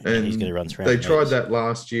 And he's going to run through. They tried that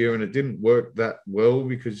last year, and it didn't work that well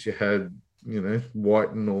because you had,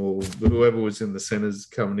 Whiten or whoever was in the centres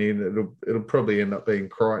coming in. It'll probably end up being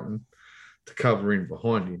Crichton to cover in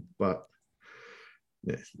behind him. But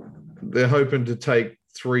they're hoping to take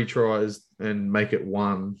 3 tries and make it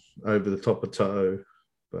 1 over the top of To'o.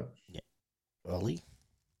 But Ollie?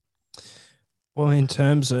 Well, in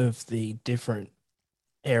terms of the different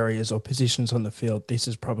areas or positions on the field, this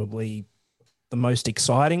is probably the most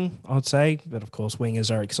exciting, I'd say. But of course, wingers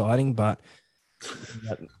are exciting. But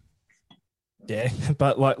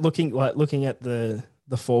looking at the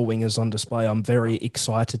 4 wingers on display, I'm very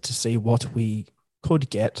excited to see what we could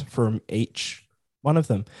get from each one of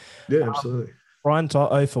them. Yeah, absolutely. Brian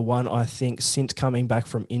To'o, for one, I think since coming back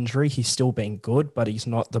from injury, he's still been good, but he's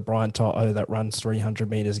not the Brian To'o that runs 300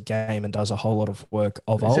 metres a game and does a whole lot of work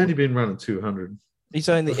of old. He's only been running 200. He's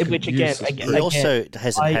only, which again, he also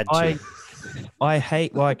hasn't had to. I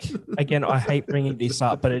hate bringing this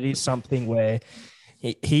up, but it is something where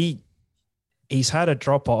he's had a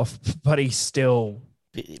drop off, but he's still.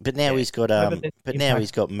 But now he's got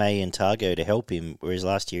he's got May and Targo to help him, whereas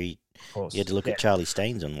last year he had to look at Charlie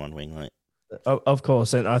Staines on one wing, like. Of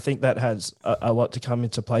course, and I think that has a lot to come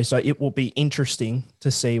into play. So it will be interesting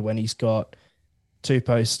to see when he's got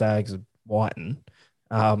Tupou, Staggs, and Whiten,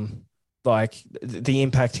 like the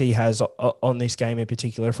impact he has on this game in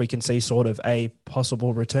particular. If we can see sort of a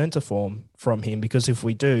possible return to form from him, because if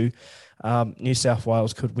we do, New South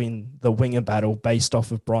Wales could win the winger battle based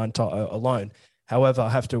off of Brian To'o alone. However, I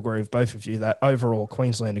have to agree with both of you that overall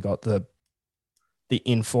Queensland have got the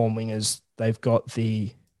in-form wingers. They've got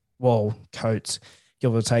Coates,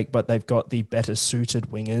 give or take, but they've got the better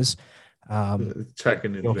suited wingers. A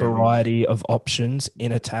variety of options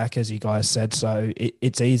in attack, as you guys said. So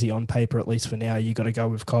it's easy on paper, at least for now. You got to go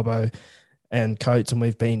with Cobbo and Coates, and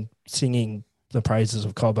we've been singing the praises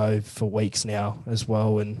of Cobbo for weeks now as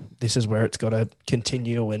well. And this is where it's got to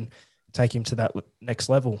continue and take him to that next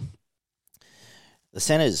level. The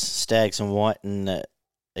centres, Staggs and Whiten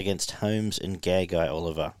against Holmes and Gagai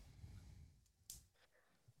Oliver.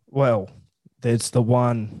 Well, there's the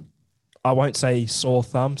one, I won't say sore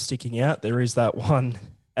thumb sticking out. There is that one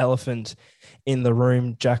elephant in the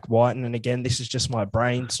room, Jack Whiten. And again, this is just my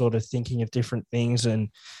brain sort of thinking of different things. And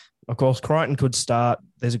of course, Crichton could start.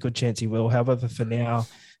 There's a good chance he will. However, for now,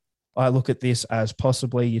 I look at this as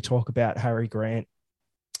possibly you talk about Harry Grant.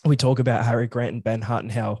 We talk about Harry Grant and Ben Hunt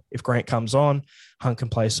and how if Grant comes on, Hunt can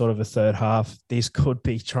play sort of a third half. This could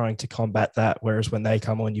be trying to combat that, whereas when they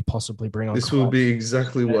come on, you possibly bring on... This will be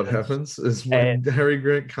exactly what happens, is when Harry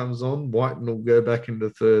Grant comes on, Whiten will go back into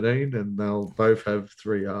 13 and they'll both have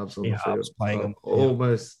 3 halves on the field. Playing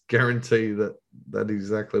almost guarantee that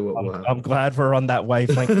exactly what will happen. I'm glad we're on that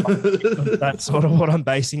wavelength. That's sort of what I'm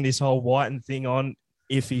basing this whole Whiten thing on.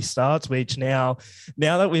 If he starts, which now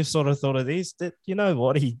that we've sort of thought of this, that you know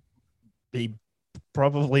what, he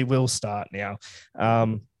probably will start now.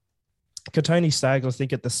 Kotoni Staggs, I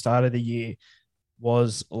think at the start of the year,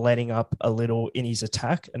 was letting up a little in his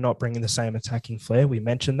attack and not bringing the same attacking flair. We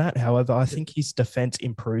mentioned that. However, I think his defense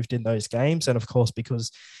improved in those games. And of course,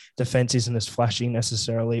 because defense isn't as flashy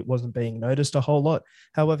necessarily, it wasn't being noticed a whole lot.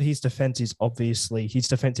 However, his defense is obviously, his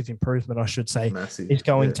defensive improvement, I should say, Massive. is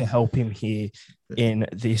going to help him here in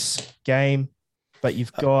this game. But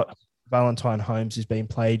you've got Valentine Holmes, who's been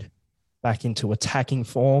played back into attacking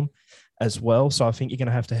form as well. So I think you're going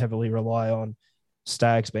to have to heavily rely on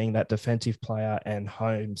Staggs being that defensive player and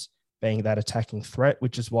Holmes being that attacking threat,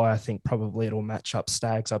 which is why I think probably it'll match up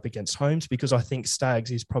Staggs up against Holmes, because I think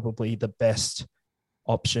Staggs is probably the best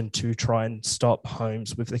option to try and stop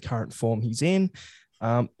Holmes with the current form he's in.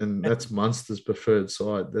 And that's Munster's preferred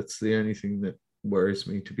side. That's the only thing that worries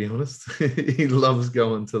me, to be honest. He loves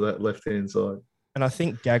going to that left-hand side. And I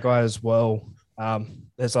think Gagai as well.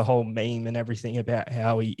 There's a whole meme and everything about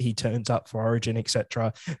how he turns up for Origin,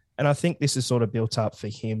 etc. And I think this is sort of built up for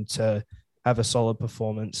him to have a solid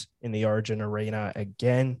performance in the Origin arena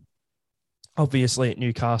again. Obviously, at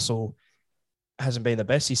Newcastle, hasn't been the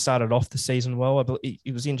best. He started off the season well. I believe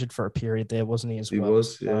he was injured for a period there, wasn't he, as well? He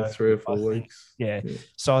was, yeah, 3 or 4 weeks. Yeah.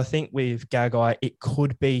 So I think with Gagai, it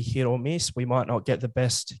could be hit or miss. We might not get the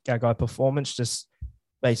best Gagai performance, just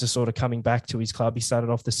based on sort of coming back to his club. He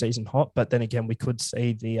started off the season hot, but then again, we could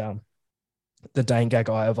see the Dane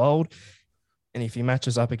Gagai of old. And if he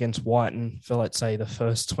matches up against Whiten for, let's say, the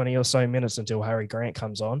first 20 or so minutes until Harry Grant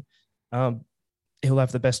comes on, he'll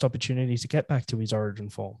have the best opportunity to get back to his Origin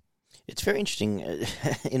form. It's very interesting.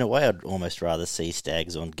 In a way, I'd almost rather see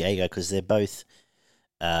Staggs on Gagai because they're both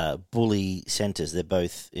bully centres. They're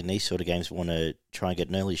both, in these sort of games, want to try and get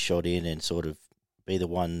an early shot in and sort of be the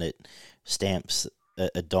one that stamps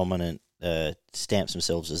a dominant, stamps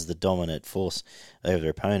themselves as the dominant force over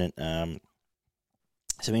their opponent.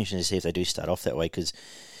 So it'll be interesting to see if they do start off that way, because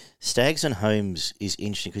Staggs and Holmes is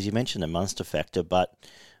interesting because you mentioned the Munster factor, but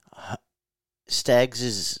Staggs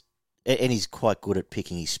is, and he's quite good at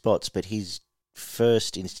picking his spots, but his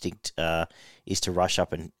first instinct is to rush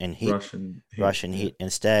up and hit, rush and hit,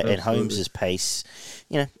 and Holmes's pace,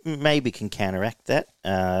 maybe can counteract that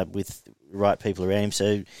with the right people around him.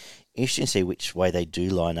 So interesting to see which way they do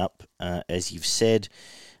line up, as you've said.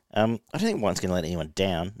 I don't think one's going to let anyone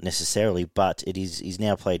down necessarily, but he's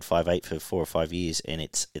now played 5'8" for 4 or 5 years, and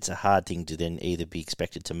it's a hard thing to then either be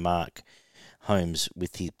expected to mark Holmes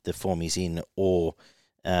with the form he's in, or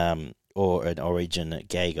an Origin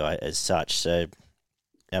Gagai as such. So,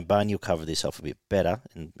 Barn, you'll cover this off a bit better,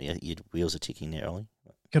 and your wheels are ticking there, Ollie.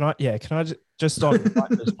 Can I just on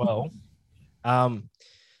that as well?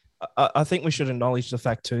 I think we should acknowledge the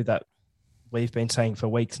fact too that we've been saying for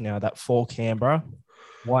weeks now that for Canberra,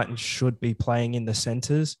 Whiten should be playing in the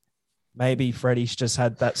centres. Maybe Freddie's just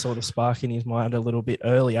had that sort of spark in his mind a little bit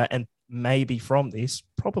earlier, and maybe from this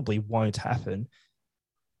probably won't happen.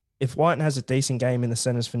 If Whiten has a decent game in the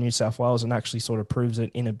centres for New South Wales and actually sort of proves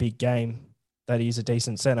it in a big game that he's a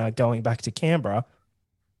decent centre going back to Canberra,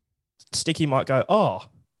 Sticky might go, oh,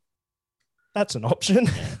 that's an option.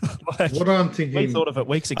 What I'm thinking, we thought of it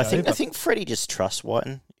weeks ago. I think Freddie just trusts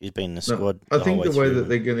Whiten. He's been in the squad. I think the way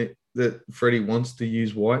that that Freddie wants to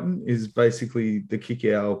use Whiten is basically the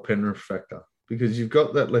Kikau Penrith factor, because you've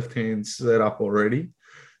got that left hand set up already.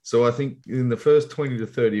 So I think in the first 20 to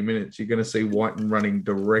 30 minutes, you're going to see Whiten running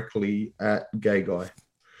directly at Gagai.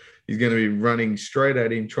 He's going to be running straight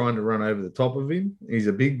at him, trying to run over the top of him. He's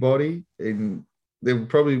a big body, and there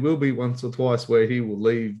probably will be once or twice where he will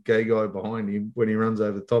leave Gagai behind him when he runs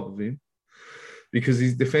over the top of him, because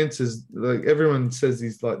his defense is, like, everyone says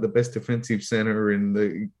he's like the best defensive center in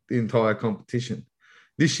the entire competition.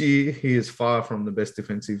 This year, he is far from the best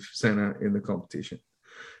defensive center in the competition.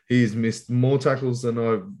 He's missed more tackles than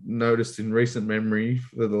I've noticed in recent memory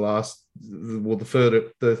for the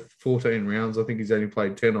 14 rounds. I think he's only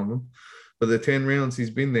played 10 of them. But the 10 rounds he's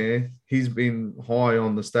been there, he's been high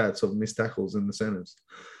on the stats of missed tackles in the centres.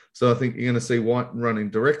 So I think you're going to see Whiten running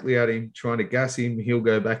directly at him, trying to gas him. He'll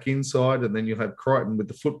go back inside, and then you'll have Crichton with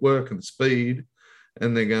the footwork and speed,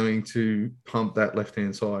 and they're going to pump that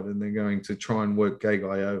left-hand side, and they're going to try and work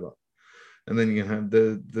Gagai over. And then you have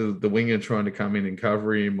the winger trying to come in and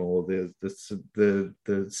cover him, or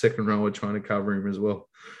the second rower trying to cover him as well.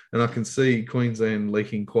 And I can see Queensland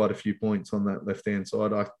leaking quite a few points on that left-hand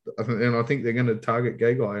side. I think they're going to target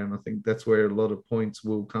Gagai, and I think that's where a lot of points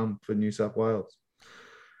will come for New South Wales.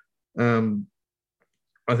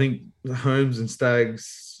 I think Holmes and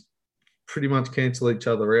Staggs pretty much cancel each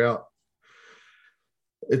other out.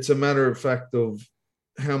 It's a matter of fact of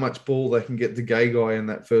how much ball they can get to Gagai in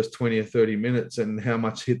that first 20 or 30 minutes and how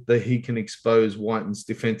much he can expose Whiten's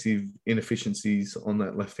defensive inefficiencies on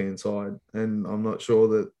that left-hand side. And I'm not sure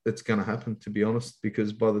that it's going to happen, to be honest,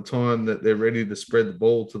 because by the time that they're ready to spread the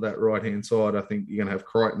ball to that right-hand side, I think you're going to have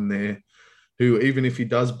Crichton there, who, even if he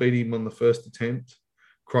does beat him on the first attempt,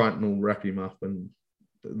 Crichton will wrap him up and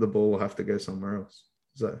the ball will have to go somewhere else.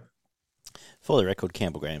 So... For the record,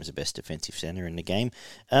 Campbell Graham is the best defensive centre in the game.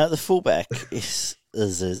 The fullback is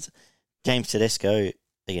James Tedesco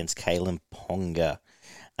against Kalen Ponga.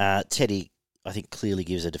 Teddy, I think, clearly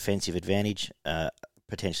gives a defensive advantage,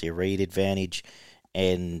 potentially a read advantage,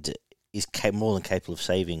 and is more than capable of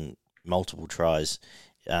saving multiple tries,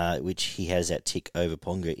 which he has that tick over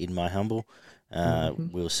Ponga, in my humble.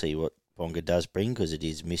 We'll see what Ponga does bring, because it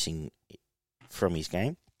is missing from his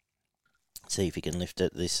game. See if he can lift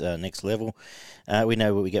it this next level. We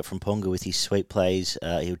know what we get from Ponga with his sweep plays.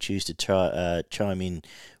 He'll choose to chime in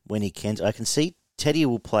when he can. I can see Teddy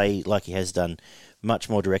will play like he has done, much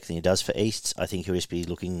more direct than he does for Easts. I think he'll just be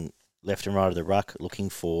looking left and right of the ruck, looking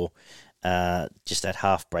for just that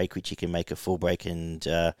half break, which he can make a full break and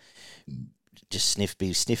just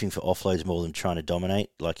be sniffing for offloads more than trying to dominate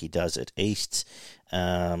like he does at Easts.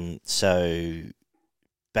 So...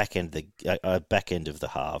 Back end of the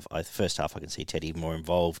half. First half, I can see Teddy more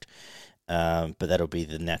involved, but that'll be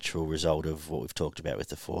the natural result of what we've talked about with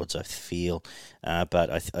the forwards, I feel. But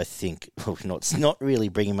I think it's not really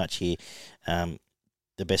bringing much here.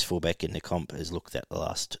 The best fullback in the comp has looked at the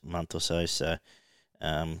last month or so, so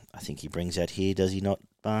I think he brings that here, does he not,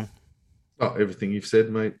 Barn? Oh, everything you've said,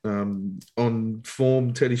 mate. On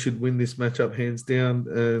form, Teddy should win this matchup hands down,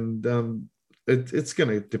 and it's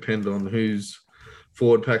going to depend on who's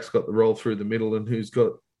forward pack's got the roll through the middle and who's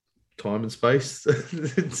got time and space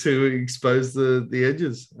to expose the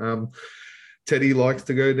edges. Teddy likes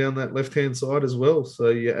to go down that left-hand side as well, so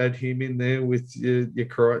you add him in there with your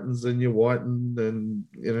Crichtons and your Whiten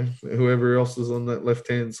and, whoever else is on that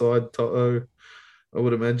left-hand side. Toto, I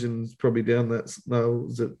would imagine, is probably down that. No,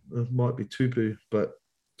 it might be Tupu, but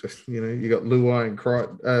just, you got Luai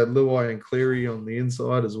and Cleary on the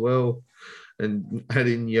inside as well. And add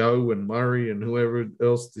in Yo and Murray and whoever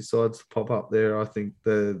else decides to pop up there. I think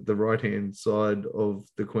the right-hand side of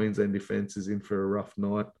the Queensland defence is in for a rough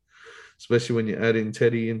night, especially when you add in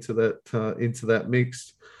Teddy into that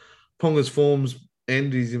mix. Ponga's forms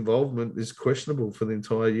and his involvement is questionable for the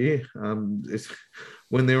entire year.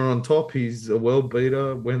 When they're on top, he's a world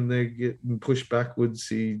beater. When they're getting pushed backwards,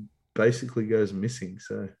 he basically goes missing.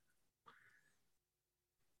 So...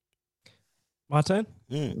 My turn?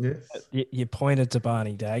 Yes. You pointed to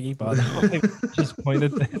Barney Daggy, but I just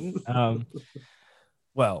pointed then.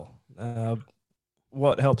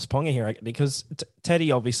 What helps Ponga here? Because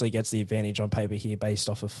Teddy obviously gets the advantage on paper here based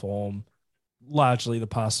off of form, largely the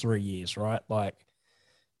past 3 years, right? Like,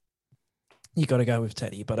 you got to go with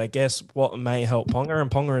Teddy. But I guess what may help Ponga, and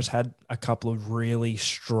Ponga has had a couple of really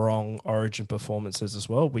strong Origin performances as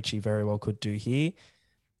well, which he very well could do here.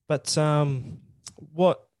 But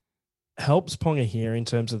what helps Ponga here in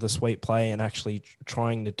terms of the sweep play and actually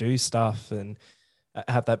trying to do stuff and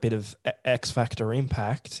have that bit of X factor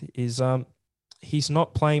impact is he's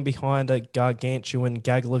not playing behind a gargantuan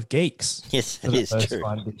gaggle of geeks. Yes, it is true.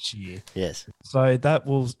 Time this year. Yes. So that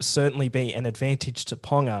will certainly be an advantage to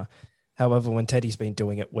Ponga. However, when Teddy's been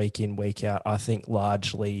doing it week in, week out, I think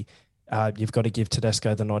largely you've got to give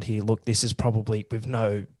Tedesco the nod here. Look, this is probably with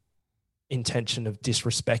no intention of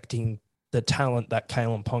disrespecting the talent that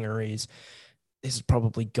Kalen Ponga is. This has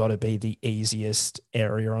probably got to be the easiest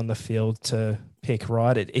area on the field to pick,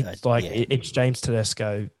 right? It's James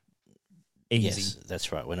Tedesco easy. Yes,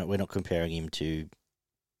 that's right. We're not comparing him to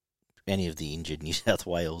any of the injured New South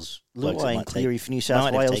Wales. Luai and Cleary for New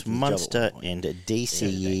South Wales, Munster and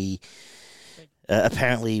DCE.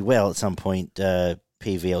 Apparently, at some point,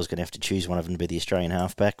 PVL is going to have to choose one of them to be the Australian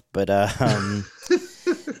halfback, but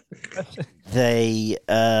they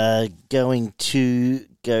are going to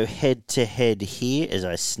go head-to-head here as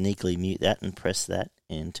I sneakily mute that and press that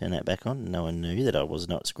and turn that back on. No one knew that I was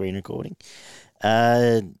not screen recording.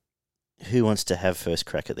 Who wants to have first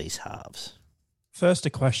crack at these halves? First, a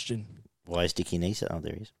question. Why is Dickie Nisa? Oh,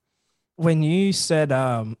 there he is. When you said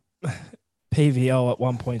PVL at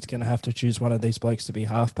one point is going to have to choose one of these blokes to be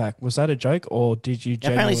halfback, was that a joke or did you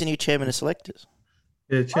Apparently he's a new chairman of selectors.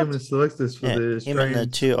 Yeah, chairman of selectors for the Australian. Him and the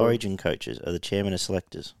two Origin coaches are the chairman of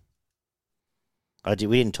selectors. We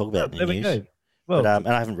didn't talk about it in the news. Go. Well, but, and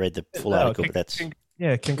I haven't read the full article, but that's... congratulations.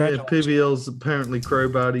 Yeah, PVL's apparently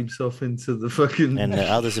crowbarred himself into the fucking... And the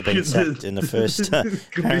others have been sacked in the first...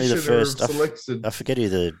 apparently the first... selection. I forget who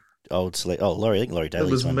the old select. Oh, Laurie, I think Laurie It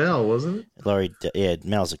Daly's was one. Mel, wasn't it? Yeah,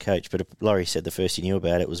 Mal's a coach, but Laurie said the first he knew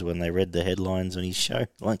about it was when they read the headlines on his show.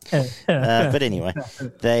 But anyway,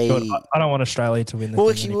 I don't want Australia to win the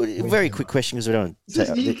Well, thing actually, very quick question because we don't.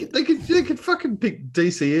 They could fucking pick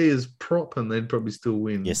DCE as prop and they'd probably still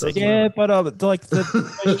win. Yes, they Doesn't can. Yeah, matter. but like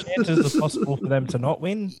the chances are possible for them to not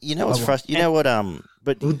win. You know what's frustrating? You know what?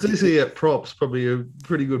 But Well, DCE at props probably a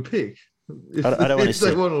pretty good pick. If, I don't want if to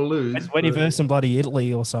they say, want to lose. It's when you verse in bloody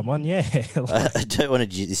Italy or someone, yeah. I don't want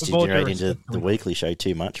to With all due degenerate into respect, the weekly show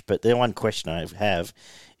too much. But the one question I have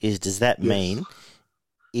is: does that mean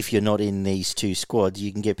if you're not in these two squads,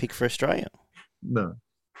 you can get picked for Australia? No.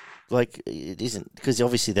 Like it isn't because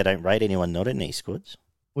obviously they don't rate anyone not in these squads.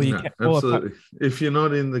 Well, you No, can, absolutely. If you're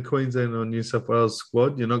not in the Queensland or New South Wales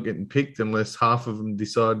squad, you're not getting picked unless half of them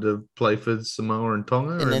decide to play for Samoa and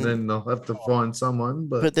Tonga, and then they'll have to find someone.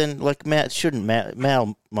 But then, like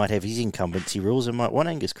Mal might have his incumbency rules and might want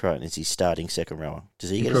Angus Crichton as his starting second rower.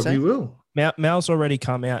 Does he get a probably say? will. Mal's already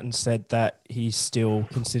come out and said that he's still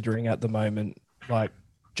considering at the moment, like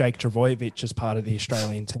Jake Travojevic as part of the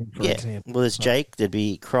Australian team, for example. Well, there's Jake, there'd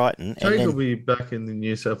be Crichton. Jake will be back in the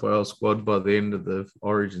New South Wales squad by the end of the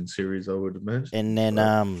Origin series, I would imagine. And then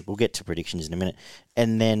we'll get to predictions in a minute.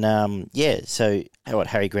 And then, so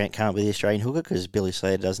Harry Grant can't be the Australian hooker because Billy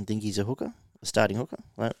Slater doesn't think he's a hooker, a starting hooker?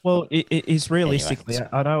 Right? Well, it is realistically, Anyway,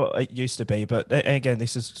 I know it used to be, but again,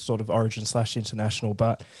 this is sort of Origin/international,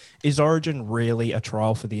 but is Origin really a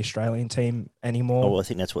trial for the Australian team anymore? Oh, well, I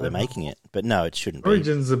think that's what they're making it. But no, it shouldn't be.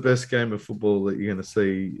 Origin's the best game of football that you're going to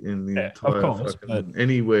see in the entire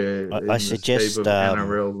anywhere in I the suggest scape of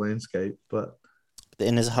NRL landscape. But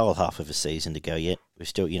and there's a whole half of a season to go yet. We're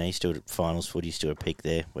still, you still at finals footy, still a peak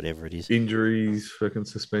there, whatever it is. Injuries, fucking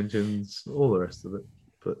suspensions, all the rest of it.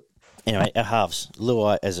 But anyway, our halves.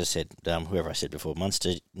 Luai, as I said, whoever I said before,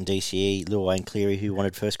 Munster and DCE, Luai and Cleary, who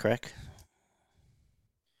wanted first crack?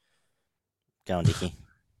 Go on, Dickie.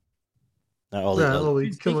 No,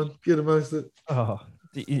 Ollie, come on, get a most of it. Oh,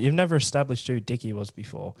 you've never established who Dickie was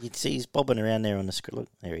before. You'd see he's bobbing around there on the screen. Look,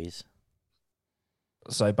 there he is.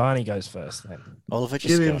 So Barney goes first then. Oliver,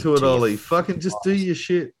 just get into it, Ollie. Fucking just do your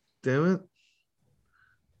shit, damn it.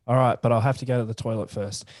 All right, but I'll have to go to the toilet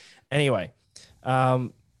first. Anyway, well,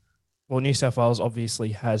 New South Wales obviously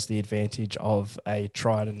has the advantage of a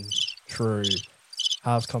tried and true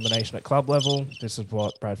halves combination at club level. This is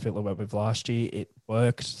what Brad Fittler went with last year. It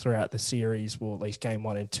worked throughout the series, well, at least game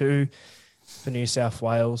 1 and 2 for New South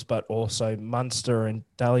Wales, but also Munster and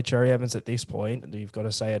Daly Cherry Evans at this point, you've got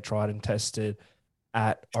to say, are tried and tested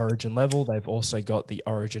at Origin level. They've also got the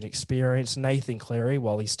Origin experience. Nathan Cleary,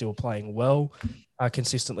 while he's still playing well,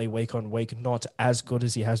 consistently week on week, not as good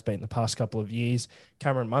as he has been the past couple of years.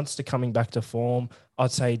 Cameron Munster coming back to form.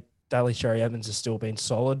 I'd say Daly Cherry Evans has still been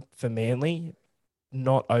solid for Manly,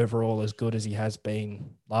 not overall as good as he has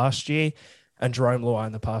been last year. And Jerome Luai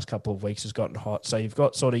in the past couple of weeks has gotten hot. So you've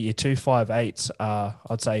got sort of your 2 5/8s,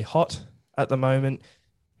 I'd say hot at the moment.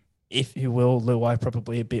 If you will, Luai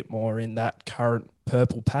probably a bit more in that current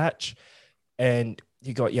purple patch. And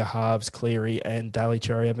you got your halves, Cleary and Daly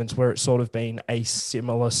Cherry Evans, where it's sort of been a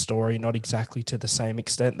similar story, not exactly to the same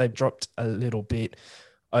extent. They've dropped a little bit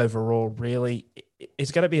overall, really.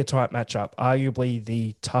 It's going to be a tight matchup, arguably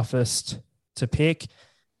the toughest to pick.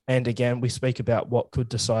 And again, we speak about what could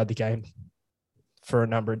decide the game for a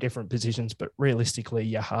number of different positions, but realistically,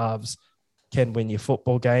 your halves can win your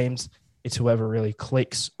football games. It's whoever really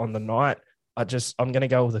clicks on the night. I'm going to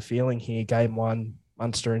go with a feeling here. Game 1,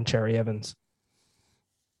 Munster and Cherry Evans.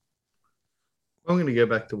 I'm going to go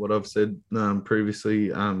back to what I've said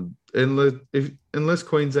previously. Unless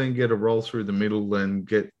Queensland get a roll through the middle and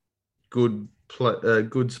get good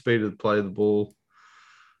speed to play the ball,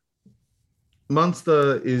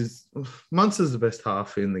 Munster's the best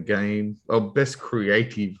half in the game, or best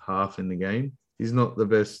creative half in the game. He's not the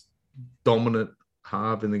best dominant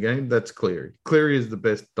half in the game. That's Cleary. Cleary is the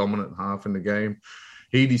best dominant half in the game.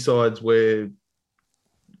 He decides where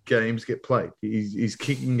games get played. His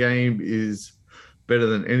kicking game is better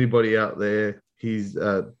than anybody out there. He's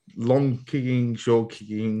long kicking, short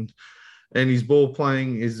kicking, and his ball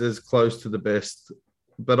playing is as close to the best.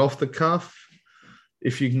 But off the cuff,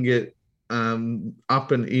 if you can get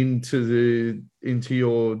up and into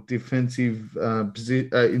your defensive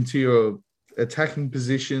into your attacking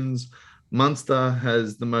positions, Munster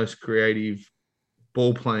has the most creative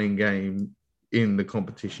ball playing game in the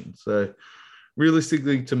competition. So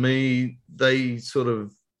realistically, to me, they sort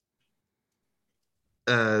of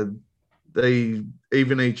they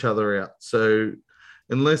even each other out. So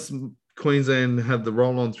unless Queensland have the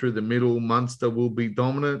roll on through the middle, Munster will be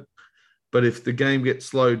dominant. But if the game gets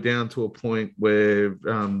slowed down to a point where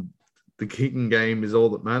the kicking game is all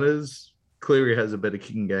that matters, Cleary has a better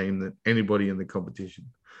kicking game than anybody in the competition.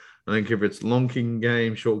 I think if it's long kicking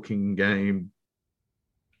game, short kicking game,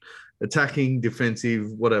 attacking,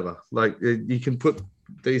 defensive, whatever. Like you can put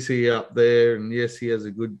DC up there, and yes, he has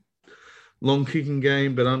a good long kicking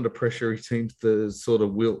game, but under pressure, he seems to sort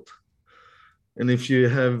of wilt. And if you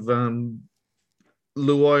have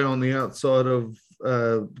Luai on the outside of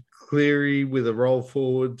Cleary with a roll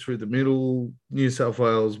forward through the middle, New South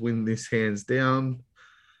Wales win this hands down.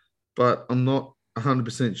 But I'm not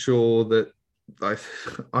 100% sure that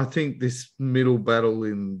I think this middle battle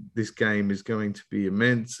in this game is going to be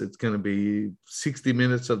immense. It's going to be 60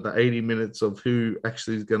 minutes of the 80 minutes of who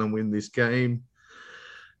actually is going to win this game.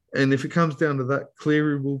 And if it comes down to that,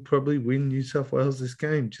 Cleary will probably win New South Wales this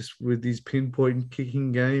game just with his pinpoint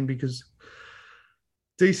kicking game, because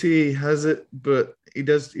DCE has it, but he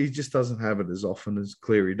just doesn't have it as often as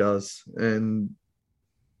Cleary does. And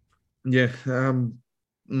yeah,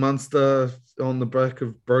 Munster on the back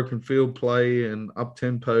of broken field play and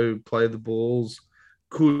up-tempo play the balls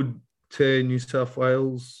could tear New South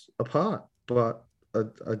Wales apart, but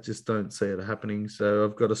I just don't see it happening. So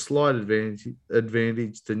I've got a slight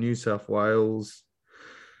advantage to New South Wales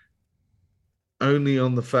only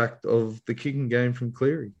on the fact of the kicking game from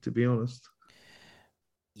Cleary, to be honest.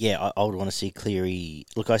 Yeah, I would want to see Cleary.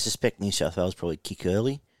 Look, I suspect New South Wales probably kick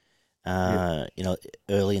early.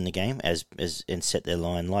 Early in the game and set their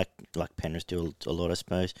line like Penrith do a lot, I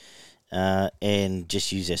suppose, and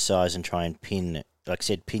just use their size and try and pin, like I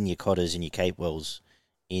said, pin your Cotters and your Capewells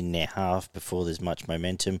in their half before there's much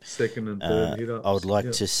momentum. Second and third hit-ups. I would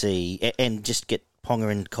like to see, and just get Ponga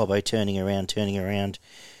and Cobbo turning around,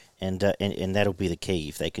 and that'll be the key.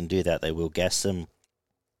 If they can do that, they will gas them.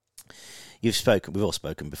 We've all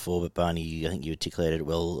spoken before, but Barney, I think you articulated it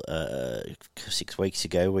well 6 weeks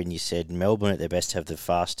ago when you said Melbourne at their best have the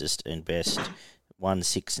fastest and best 1,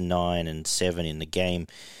 6, 9 and 7 in the game.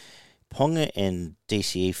 Ponga and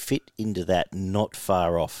DCE fit into that not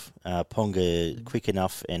far off. Ponga quick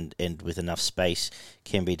enough and with enough space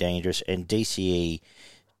can be dangerous, and DCE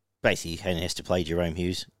basically has to play Jerome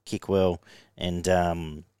Hughes, kick well, and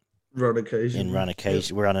run occasion.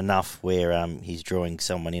 Run enough where he's drawing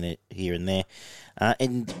someone in it here and there.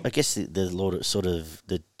 And I guess the sort of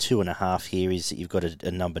the 2.5 here is that you've got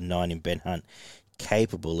a number 9 in Ben Hunt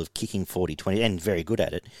capable of kicking 40-20 and very good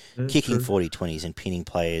at it, kicking 40-20s and pinning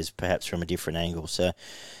players perhaps from a different angle. So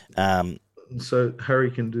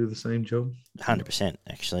Harry can do the same job? 100%,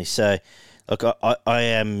 actually. So, look, I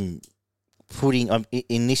am putting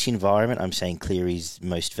in this environment, I'm saying Cleary's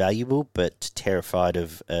most valuable, but terrified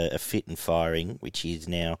of a fit and firing, which is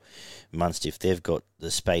now Munster. If they've got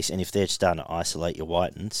the space and if they're starting to isolate your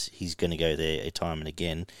Whitens, he's going to go there time and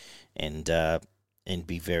again and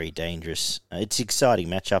be very dangerous. It's an exciting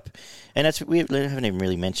matchup, and we haven't even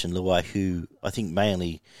really mentioned Luai, who I think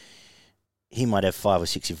mainly he might have 5 or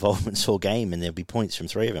 6 involvements all game, and there'll be points from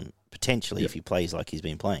 3 of them potentially if he plays like he's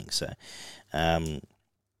been playing. So.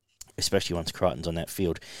 Especially once Crichton's on that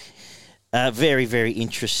field. Very, very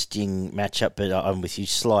interesting matchup, but I'm with you.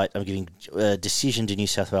 I'm giving decision to New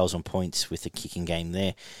South Wales on points with the kicking game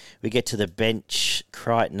there. We get to the bench,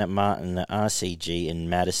 Crichton at Martin, RCG, and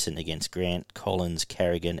Madison against Grant, Collins,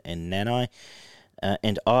 Carrigan, and Nanai.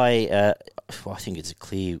 And I think it's a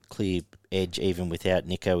clear edge, even without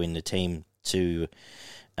Nico in the team, to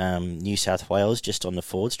New South Wales, just on the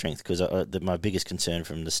forward strength, because my biggest concern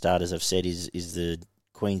from the start, as I've said, is the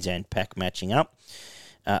Queensland pack matching up.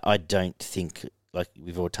 I don't think, like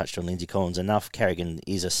we've all touched on Lindsay Collins enough, Carrigan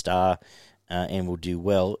is a star and will do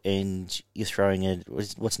well. And you're throwing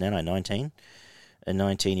what's Nano, 19? A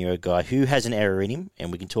 19-year-old guy who has an error in him,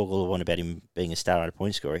 and we can talk all we want about him being a star and a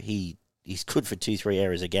point scorer. He's good for 2-3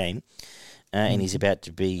 errors a game, and he's about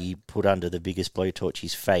to be put under the biggest blowtorch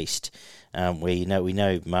he's faced, where we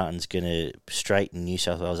know Martin's going to straighten New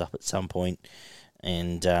South Wales up at some point.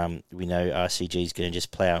 And we know RCG is going to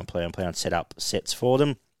just play on, set up sets for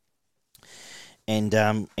them. And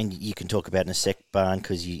you can talk about in a sec, Barn,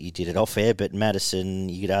 because you did it off air, but Madison,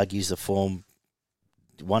 you could argue, is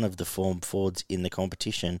one of the form forwards in the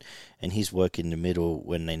competition, and his work in the middle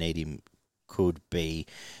when they need him could be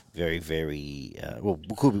very, very,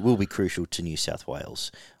 will be crucial to New South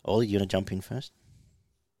Wales. Ollie, you want to jump in first?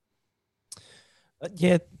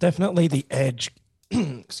 Yeah, definitely the edge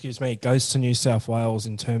excuse me, goes to New South Wales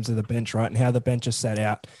in terms of the bench, right, and how the bench is set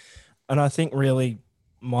out. And I think really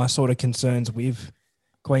my sort of concerns with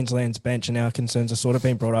Queensland's bench and our concerns are sort of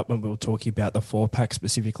been brought up when we were talking about the 4-pack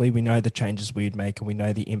specifically. We know the changes we'd make and we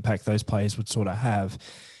know the impact those players would sort of have.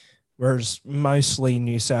 whereas mostly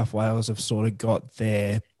New South Wales have sort of got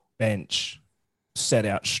their bench set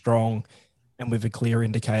out strong and with a clear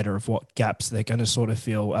indicator of what gaps they're going to sort of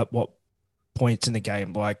fill at what points in the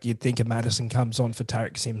game. Like you'd think of Madison comes on for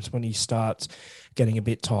Tarek Sims when he starts getting a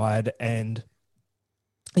bit tired, and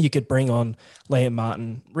you could bring on Liam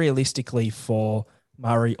Martin realistically for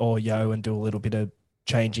Murray or Yo and do a little bit of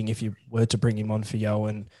changing if you were to bring him on for Yo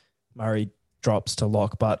and Murray drops to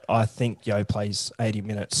lock. But I think Yo plays 80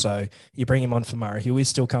 minutes. So you bring him on for Murray. He is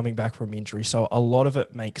still coming back from injury. So a lot of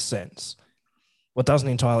it makes sense. What doesn't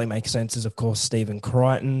entirely make sense is, of course, Stephen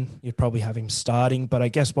Crichton. You'd probably have him starting. But I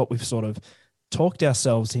guess what we've sort of talked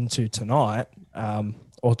ourselves into tonight,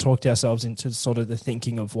 or talked ourselves into sort of the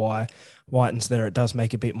thinking of why Whiten's there, it does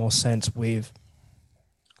make a bit more sense with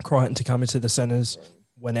Crichton to come into the centres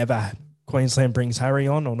whenever Queensland brings Harry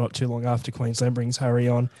on, or not too long after Queensland brings Harry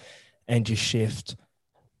on, and you shift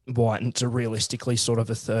Whiten to realistically sort of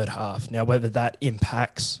a third half. Now, whether that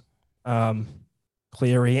impacts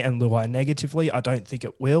Cleary and Luai negatively, I don't think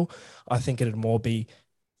it will. I think it'd more be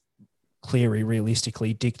Cleary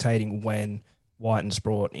realistically dictating when Whiten's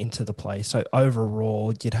brought into the play. So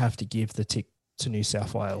overall, you'd have to give the tick to New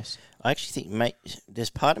South Wales. I actually think there's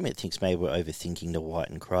part of me that thinks maybe we're overthinking the White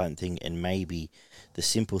and Crichton thing, and maybe the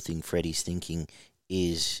simple thing Freddie's thinking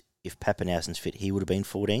is if Pappenhausen's fit, he would have been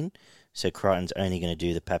 14. So Crichton's only going to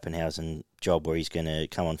do the Pappenhausen job where he's going to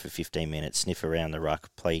come on for 15 minutes, sniff around the ruck,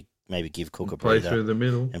 play, maybe give Cook a breather, play through the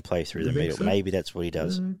middle, and play through the middle. So? Maybe that's what he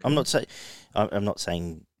does. Okay. I'm not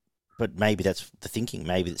saying, but maybe that's the thinking.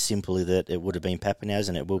 Maybe it's simply that it would have been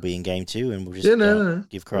Pappenhausen, it will be in game 2, and we'll just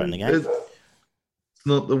give Crichton a game. It's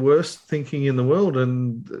not the worst thinking in the world,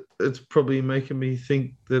 and it's probably making me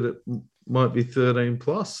think that it might be 13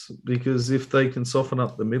 plus, because if they can soften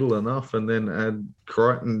up the middle enough and then add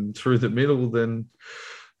Crichton through the middle, then.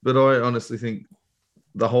 But I honestly think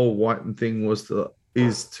the whole Whiten thing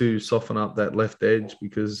is to soften up that left edge,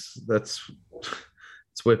 because that's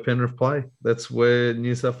where Penrith play. That's where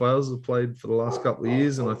New South Wales have played for the last couple of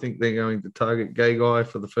years, and I think they're going to target Gay Guy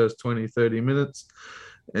for the first 20, 30 minutes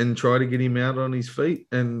and try to get him out on his feet.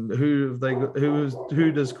 And who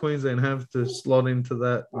does Queensland have to slot into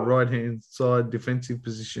that right-hand side defensive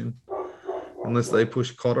position? Unless they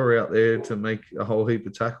push Cotter out there to make a whole heap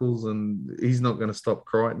of tackles, and he's not going to stop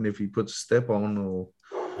Crichton if he puts a step on or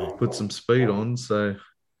put some speed on. So,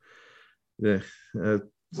 yeah, to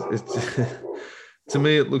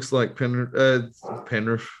me, it looks like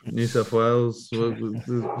Penrith, New South Wales,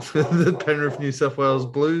 the Penrith, New South Wales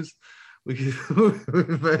Blues. We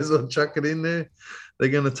may as well chuck it in there. They're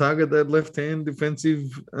going to target that left-hand defensive,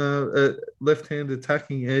 left-hand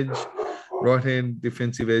attacking edge, right-hand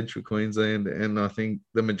defensive edge for Queensland. And I think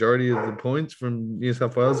the majority of the points from New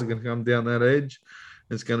South Wales are going to come down that edge.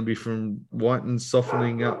 It's going to be from Whiten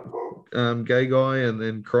softening up Gay Guy, and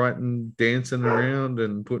then Crichton dancing around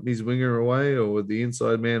and putting his winger away or the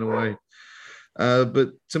inside man away.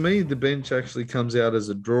 But to me, the bench actually comes out as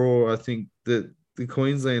a draw. I think that the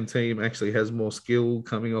Queensland team actually has more skill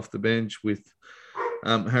coming off the bench with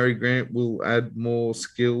Harry Grant will add more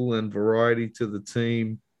skill and variety to the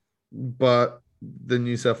team, but the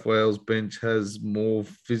New South Wales bench has more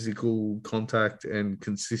physical contact and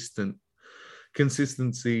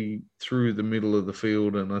consistency through the middle of the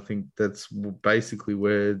field. And I think that's basically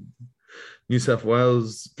where New South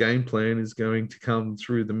Wales game plan is going to come,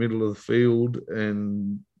 through the middle of the field,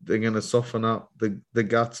 and they're going to soften up the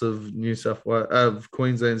guts of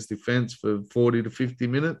Queensland's defence for 40 to 50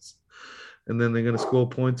 minutes, and then they're going to score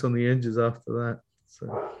points on the edges after that.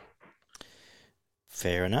 So,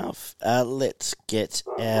 fair enough. Let's get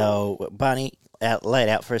our Bunny laid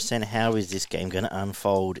out for us then. How is this game going to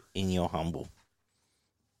unfold in your humble?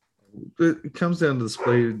 It comes down to the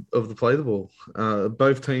speed of the play the ball.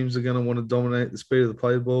 Both teams are going to want to dominate the speed of the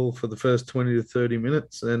play the ball for the first 20 to 30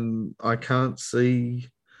 minutes, and I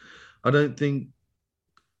don't think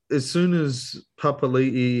as soon as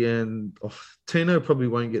Papali'i and Tino probably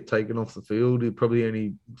won't get taken off the field. He'll probably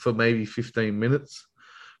only for maybe 15 minutes,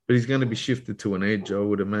 but he's going to be shifted to an edge, I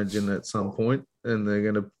would imagine, at some point, and they're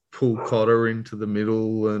going to pull Cotter into the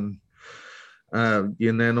middle, and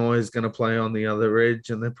Yananoi is going to play on the other edge,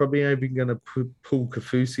 and they're probably even going to pull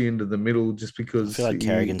Kafusi into the middle just because I feel like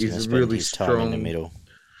Carrigan's going to spend really his strong time in the middle.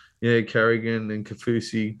 Yeah, Carrigan and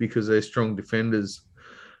Kafusi, because they're strong defenders.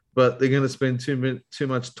 But they're going to spend too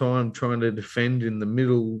much time trying to defend in the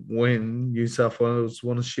middle when New South Wales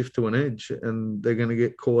want to shift to an edge, and they're going to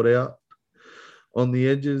get caught out on the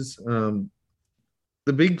edges. The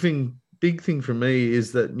big thing for me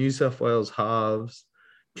is that New South Wales halves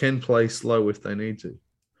can play slow if they need to.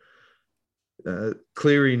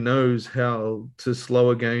 Cleary knows how to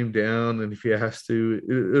slow a game down, and if he has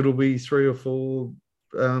to, it'll be 3 or 4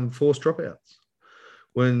 forced dropouts.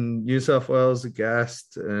 When New South Wales are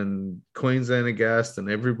gassed and Queensland are gassed and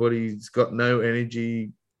everybody's got no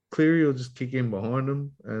energy, Cleary will just kick in behind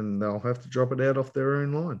them and they'll have to drop it out off their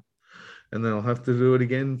own line. And then I'll have to do it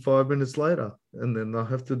again 5 minutes later. And then they'll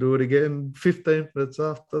have to do it again 15 minutes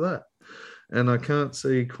after that. And I can't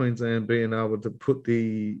see Queensland being able to put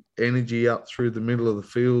the energy up through the middle of the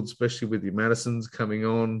field, especially with your Madisons coming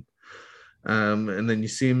on. And then your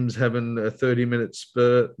Sims having a 30-minute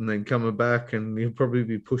spurt and then coming back, and he'll probably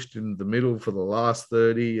be pushed into the middle for the last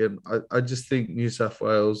 30. And I just think New South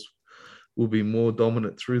Wales will be more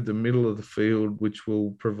dominant through the middle of the field, which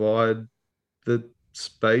will provide the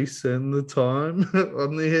space and the time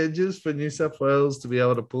on the edges for New South Wales to be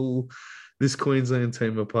able to pull this Queensland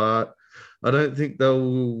team apart. I don't think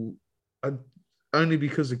they'll, only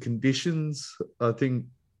because of conditions. I think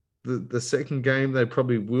the second game, they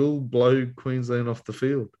probably will blow Queensland off the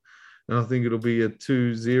field. And I think it'll be a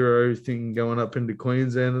 2-0 thing going up into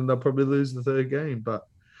Queensland, and they'll probably lose the third game. But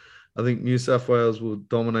I think New South Wales will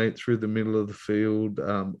dominate through the middle of the field,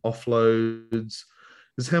 offloads.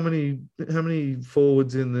 Because how many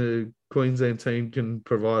forwards in the Queensland team can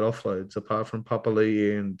provide offloads apart from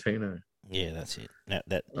Papali'i and Tino? Yeah, that's it.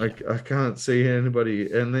 I can't see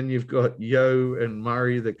anybody. And then you've got Yo and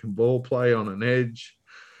Murray that can ball play on an edge.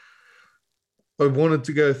 I wanted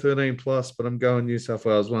to go 13 plus, but I'm going New South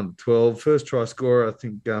Wales 1-12. First try scorer, I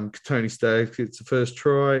think Tony Staggs gets the first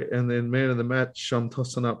try. And then man of the match, I'm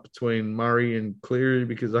tossing up between Murray and Cleary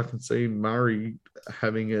because I can see Murray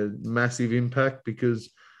having a massive impact because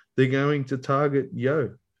they're going to target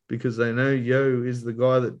Yo because they know Yo is the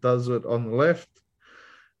guy that does it on the left.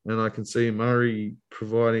 And I can see Murray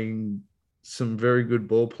providing some very good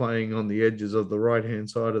ball playing on the edges of the right-hand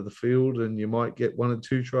side of the field, and you might get 1 or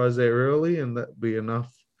 2 tries there early, and that'd be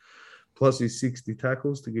enough. Plus his 60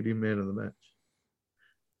 tackles to get him man of the match.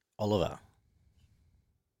 Oliver.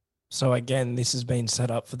 So again, this has been set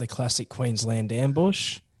up for the classic Queensland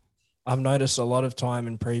ambush. I've noticed a lot of time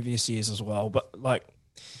in previous years as well, but like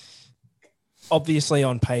obviously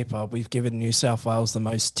on paper, we've given New South Wales the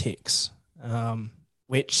most ticks,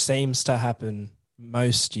 which seems to happen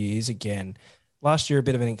most years. Again, last year a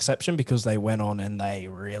bit of an exception because they went on and they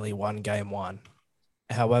really won game 1.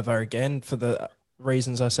 However, again, for the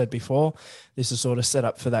reasons I said before, this is sort of set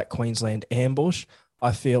up for that Queensland ambush.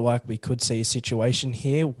 I feel like we could see a situation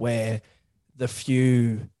here where the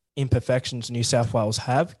few imperfections New South Wales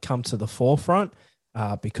have come to the forefront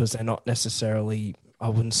because they're not necessarily, I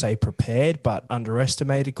wouldn't say prepared, but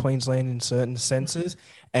underestimated Queensland in certain senses,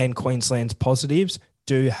 and Queensland's positives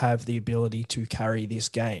do have the ability to carry this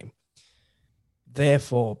game.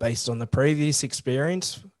 Therefore, based on the previous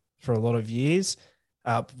experience for a lot of years,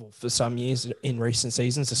 for some years in recent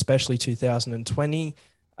seasons, especially 2020,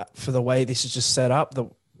 for the way this is just set up, the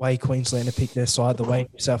way Queensland have picked their side, the way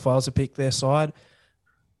New South Wales have picked their side,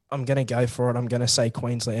 I'm going to go for it. I'm going to say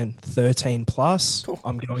Queensland 13 plus. Cool.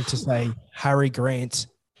 I'm going to say Harry Grant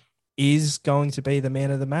is going to be the man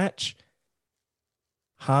of the match.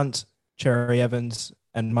 Hunt, Cherry Evans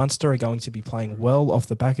and Munster are going to be playing well off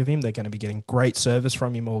the back of him. They're going to be getting great service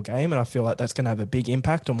from him all game, and I feel like that's going to have a big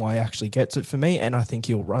impact on why he actually gets it for me, and I think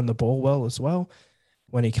he'll run the ball well as well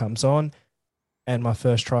when he comes on. And my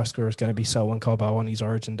first try scorer is going to be Selwyn Cobbo on his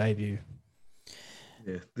Origin debut.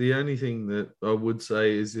 Yeah, the only thing that I would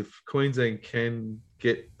say is if Queensland can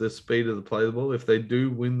get the speed of the play of the ball, if they do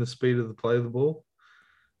win the speed of the play of the ball,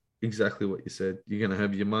 exactly what you said. You're going to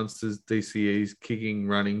have your Munsters, DCEs, kicking,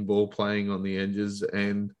 running, ball playing on the edges,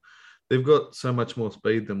 and they've got so much more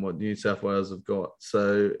speed than what New South Wales have got.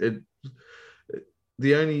 So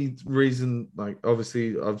the only reason, like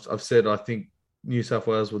obviously I've said I think New South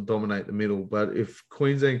Wales will dominate the middle, but if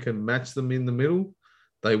Queensland can match them in the middle,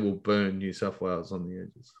 they will burn New South Wales on the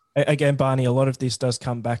edges. Again, Barney, a lot of this does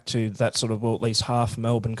come back to that sort of, well, at least half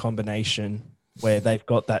Melbourne combination where they've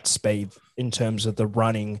got that speed in terms of the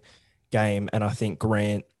running game. And I think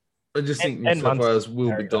Grant... I just think New South Wales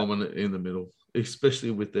will be dominant in the middle,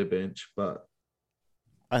 especially with their bench. But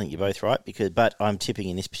I think you're both right, but I'm tipping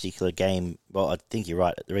in this particular game. Well, I think you're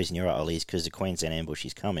right. The reason you're right, Ollie, is because the Queensland ambush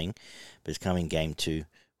is coming, but it's coming game 2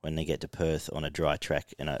 when they get to Perth on a dry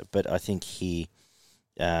track. But I think here...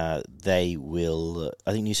 they will.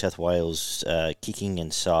 I think New South Wales kicking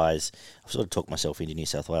and size. I've sort of talked myself into New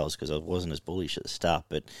South Wales because I wasn't as bullish at the start.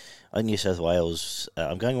 But I think New South Wales.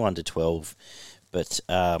 I'm going 1-12, but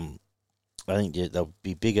I think they'll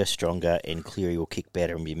be bigger, stronger, and Cleary will kick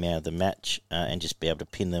better and be man of the match and just be able to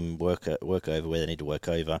pin them, work over where they need to work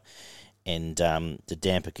over. and the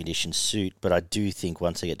damper conditions suit. But I do think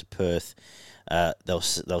once they get to Perth, they'll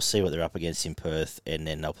see what they're up against in Perth, and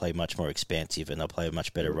then they'll play much more expansive, and they'll play a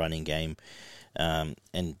much better running game,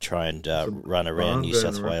 and try and run around New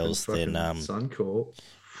South Wales. Then Suncorp.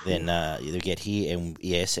 Then they'll get here,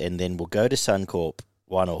 and then we'll go to Suncorp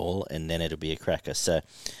 1-1, and then it'll be a cracker. So,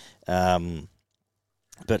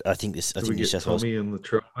 but I think this. I think New South Wales. Tommy and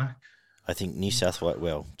Latrell back. I think New South Wales.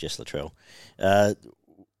 Well, just Latrell.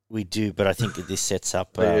 We do, but I think this sets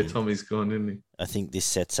up. Tommy's gone, isn't he? I think this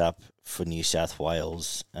sets up for New South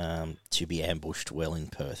Wales to be ambushed well in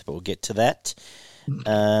Perth. But we'll get to that.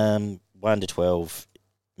 1-12,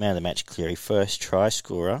 man of the match, Cleary. First try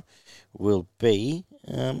scorer will be.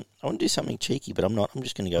 I want to do something cheeky, but I'm not. I'm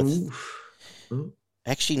just going to go.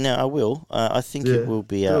 Actually, no, I will. I think it will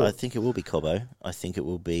be. I think it will be Cobbo. I think it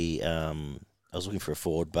will be. I was looking for a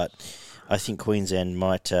forward, but I think Queensland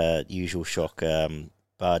might usual shock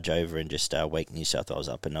barge over and just wake New South Wales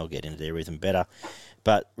up, and they'll get into their rhythm better.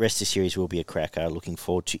 But rest of the series will be a cracker. Looking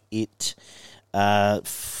forward to it.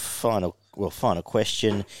 Final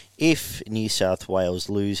question: if New South Wales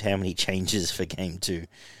lose, how many changes for Game 2?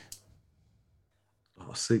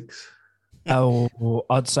 6.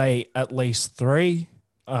 I'd say at least 3.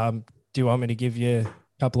 Do you want me to give you a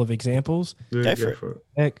couple of examples? Yeah, go for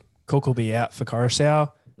it. Cook will be out for Coruscant.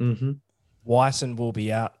 Mm-hmm. Wyson will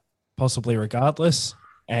be out, possibly regardless.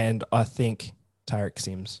 And I think Tarek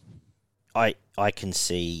Sims. I can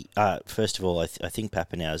see. First of all, I think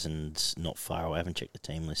Pappenhausen's not far away. I haven't checked the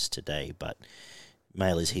team list today, but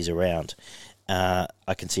mail is he's around.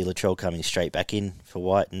 I can see Latrell coming straight back in for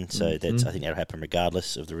Whiten, so I think that'll happen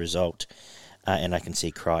regardless of the result. And I can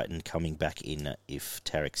see Crichton coming back in if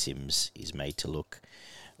Tarek Sims is made to look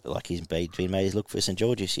like he's been made to look for St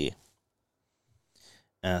George this year.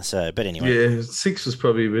 But anyway, yeah, 6 was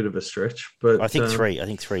probably a bit of a stretch, but I think 3. I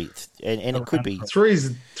think 3, and it could be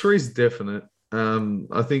 3's definite.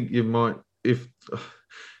 I think you might if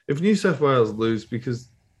New South Wales lose, because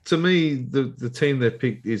to me the team they've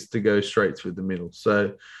picked is to go straight through the middle.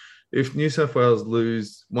 So if New South Wales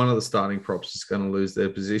lose, one of the starting props is going to lose their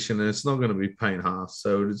position, and it's not going to be Payne Haas.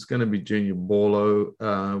 So it's going to be Junior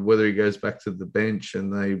Borlo, whether he goes back to the bench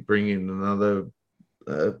and they bring in another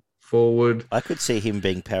forward. I could see him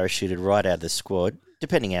being parachuted right out of the squad,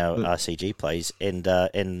 depending how RCG plays, and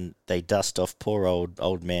they dust off poor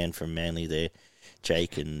old man from Manly there,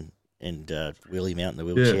 Jake, and wheel him out in the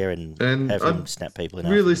wheelchair and have him snap people in.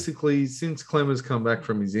 Realistically, since Clem has come back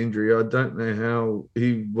from his injury, I don't know how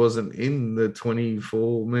he wasn't in the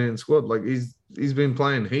 24-man squad. Like he's been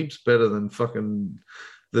playing heaps better than fucking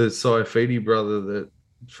the Saifidi brother that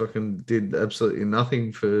fucking did absolutely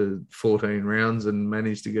nothing for 14 rounds and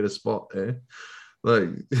managed to get a spot there. Like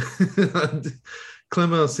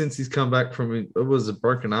Clemmer, since he's come back from it was a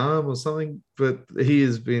broken arm or something, but he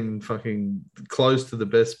has been fucking close to the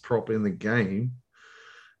best prop in the game.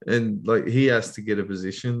 And like he has to get a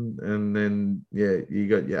position, and then you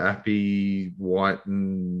got your Appy, White,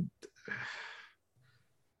 and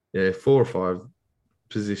 4 or 5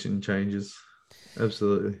 position changes.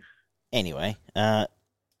 Absolutely. Anyway,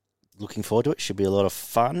 looking forward to it. Should be a lot of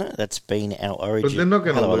fun. That's been our origin. But they're not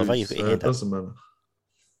going to lose, Oliver, so it doesn't matter.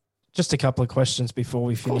 Just a couple of questions before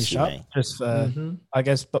we finish up. Just for, I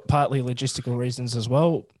guess, but partly logistical reasons as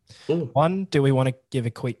well. Ooh. 1, do we want to give a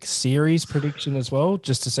quick series prediction as well,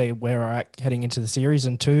 just to see where we're at heading into the series?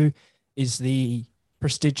 And 2, is the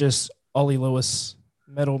prestigious Ollie Lewis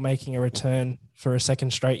medal making a return for a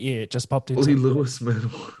second straight year? It just popped into Ollie Lewis medal.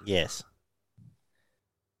 Yes.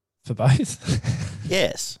 For both?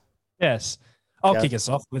 Yes. Yes. I'll kick us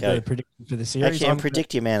off with the prediction for the series. Actually,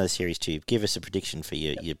 predict your man of the series too. Give us a prediction for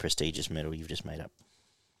your prestigious medal you've just made up.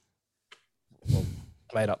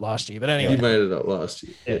 Made up last year, but anyway. You made it up last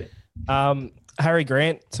year. Yeah. Harry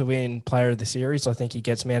Grant to win player of the series. I think he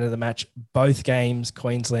gets man of the match both games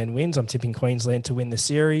Queensland wins. I'm tipping Queensland to win the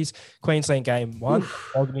series. Queensland game 1,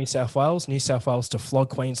 flog New South Wales. New South Wales to flog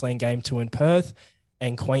Queensland game 2 in Perth.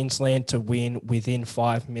 And Queensland to win within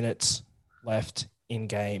 5 minutes left in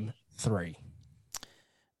game 3.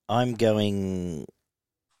 I'm going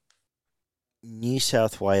New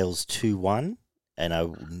South Wales 2-1,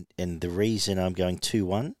 and the reason I'm going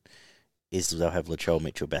 2-1 is they'll have Latrell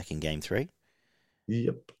Mitchell back in Game 3.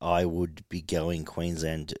 Yep. I would be going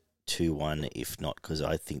Queensland 2-1 if not, because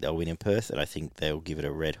I think they'll win in Perth, and I think they'll give it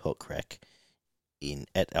a red-hot crack.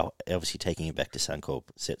 Obviously taking it back to Suncorp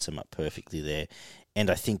sets them up perfectly there. And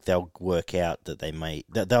I think they'll work out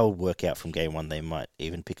they'll work out from Game 1 they might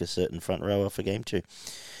even pick a certain front rower for Game 2.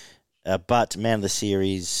 But man of the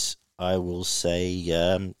series, I will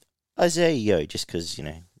say Isaiah Yeo, just because,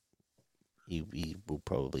 he will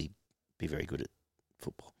probably be very good at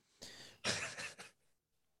football.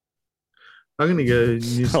 I'm going to go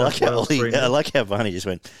New I South like how Wales 3-0. I like how Barney just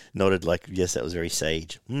nodded like, yes, that was very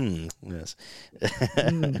sage. Yes.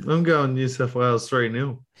 I'm going New South Wales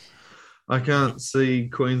 3-0. I can't see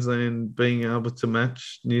Queensland being able to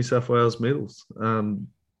match New South Wales medals.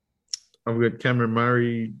 I've got Cameron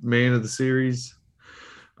Murray, man of the series.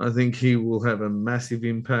 I think he will have a massive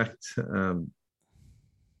impact.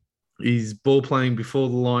 His ball playing before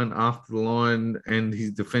the line, after the line, and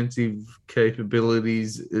his defensive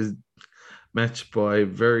capabilities is matched by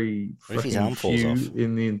very What if his fucking arm falls few off?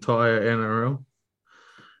 in the entire NRL.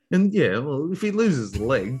 And yeah, well, if he loses the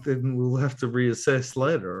leg, then we'll have to reassess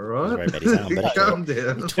later, all He's right? worried about his arm, but Calm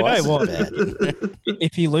down. twice what? as bad.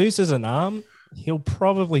 If he loses an arm, he'll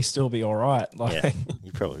probably still be all right. Like, Yeah,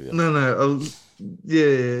 you probably will. No.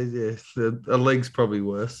 Yeah. A leg's probably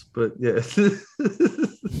worse, but yeah.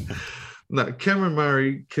 No, Cameron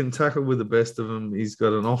Murray can tackle with the best of them. He's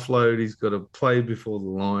got an offload. He's got a play before the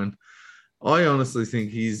line. I honestly think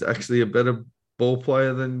he's actually a better ball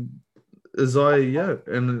player than Isaiah Yeo.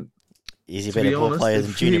 And Is he a to be better ball honest, player than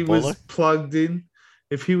if Junior he was Paulo? plugged in,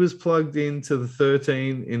 if he was plugged into the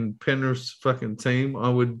 13 in Penrith's fucking team, I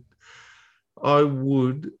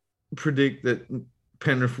would predict that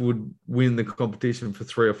Penrith would win the competition for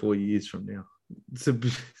 3 or 4 years from now. So,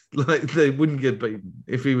 like, they wouldn't get beaten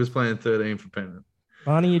if he was playing 13 for Penrith.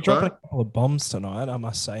 Barney, you're dropping But- a couple of bombs tonight. I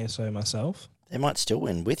must say so myself. They might still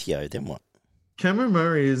win with Yo. Then what? Cameron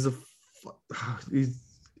Murray is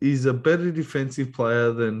he's a better defensive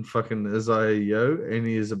player than fucking Isaiah Yeo, and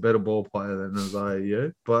he is a better ball player than Isaiah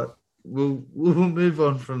Yeo. But we'll move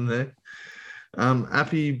on from there.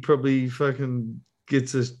 Appy probably fucking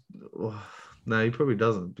gets a. Oh, no, he probably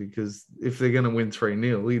doesn't, because if they're going to win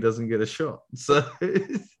 3-0, he doesn't get a shot. So,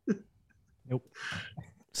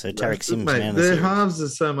 So Tarek Sims, mate, man of the their series. halves are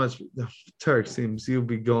so much. Tarek Sims, he'll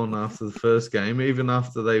be gone after the first game, even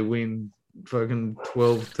after they win fucking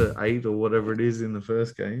 12-8 or whatever it is in the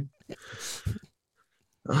first game.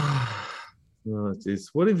 Oh, jeez.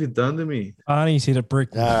 What have you done to me? Barney's hit a brick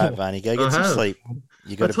All wall. right, Barney, go I get some have. sleep.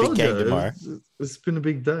 You I got a big told game you, tomorrow. It's been a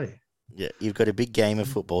big day. Yeah, you've got a big game of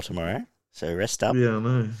football tomorrow. So rest up. Yeah, I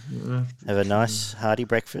know. Have a nice hearty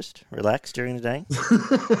breakfast. Relax during the day.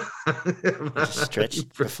 Just stretch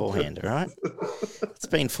beforehand, all right? It's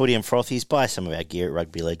been Footy and Frothies. Buy some of our gear at I'll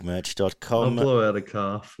rugbyleaguemerch.com. blow out a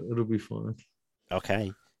calf. It'll be fine.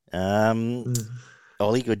 Okay.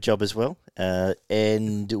 Ollie, good job as well.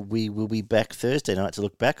 And we will be back Thursday night to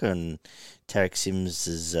look back on Tarek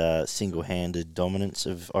Sims' single-handed dominance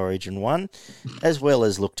of Origin 1, as well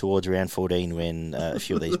as look towards round 14 when a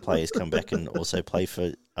few of these players come back and also play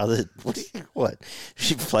for other... What?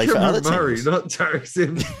 Play for other Cameron Murray, teams. not Tarek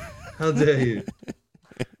Sims. How dare you?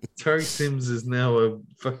 Tarek Sims is now a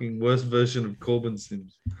fucking worse version of Corbin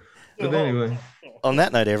Sims. But anyway. On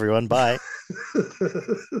that note, everyone, bye.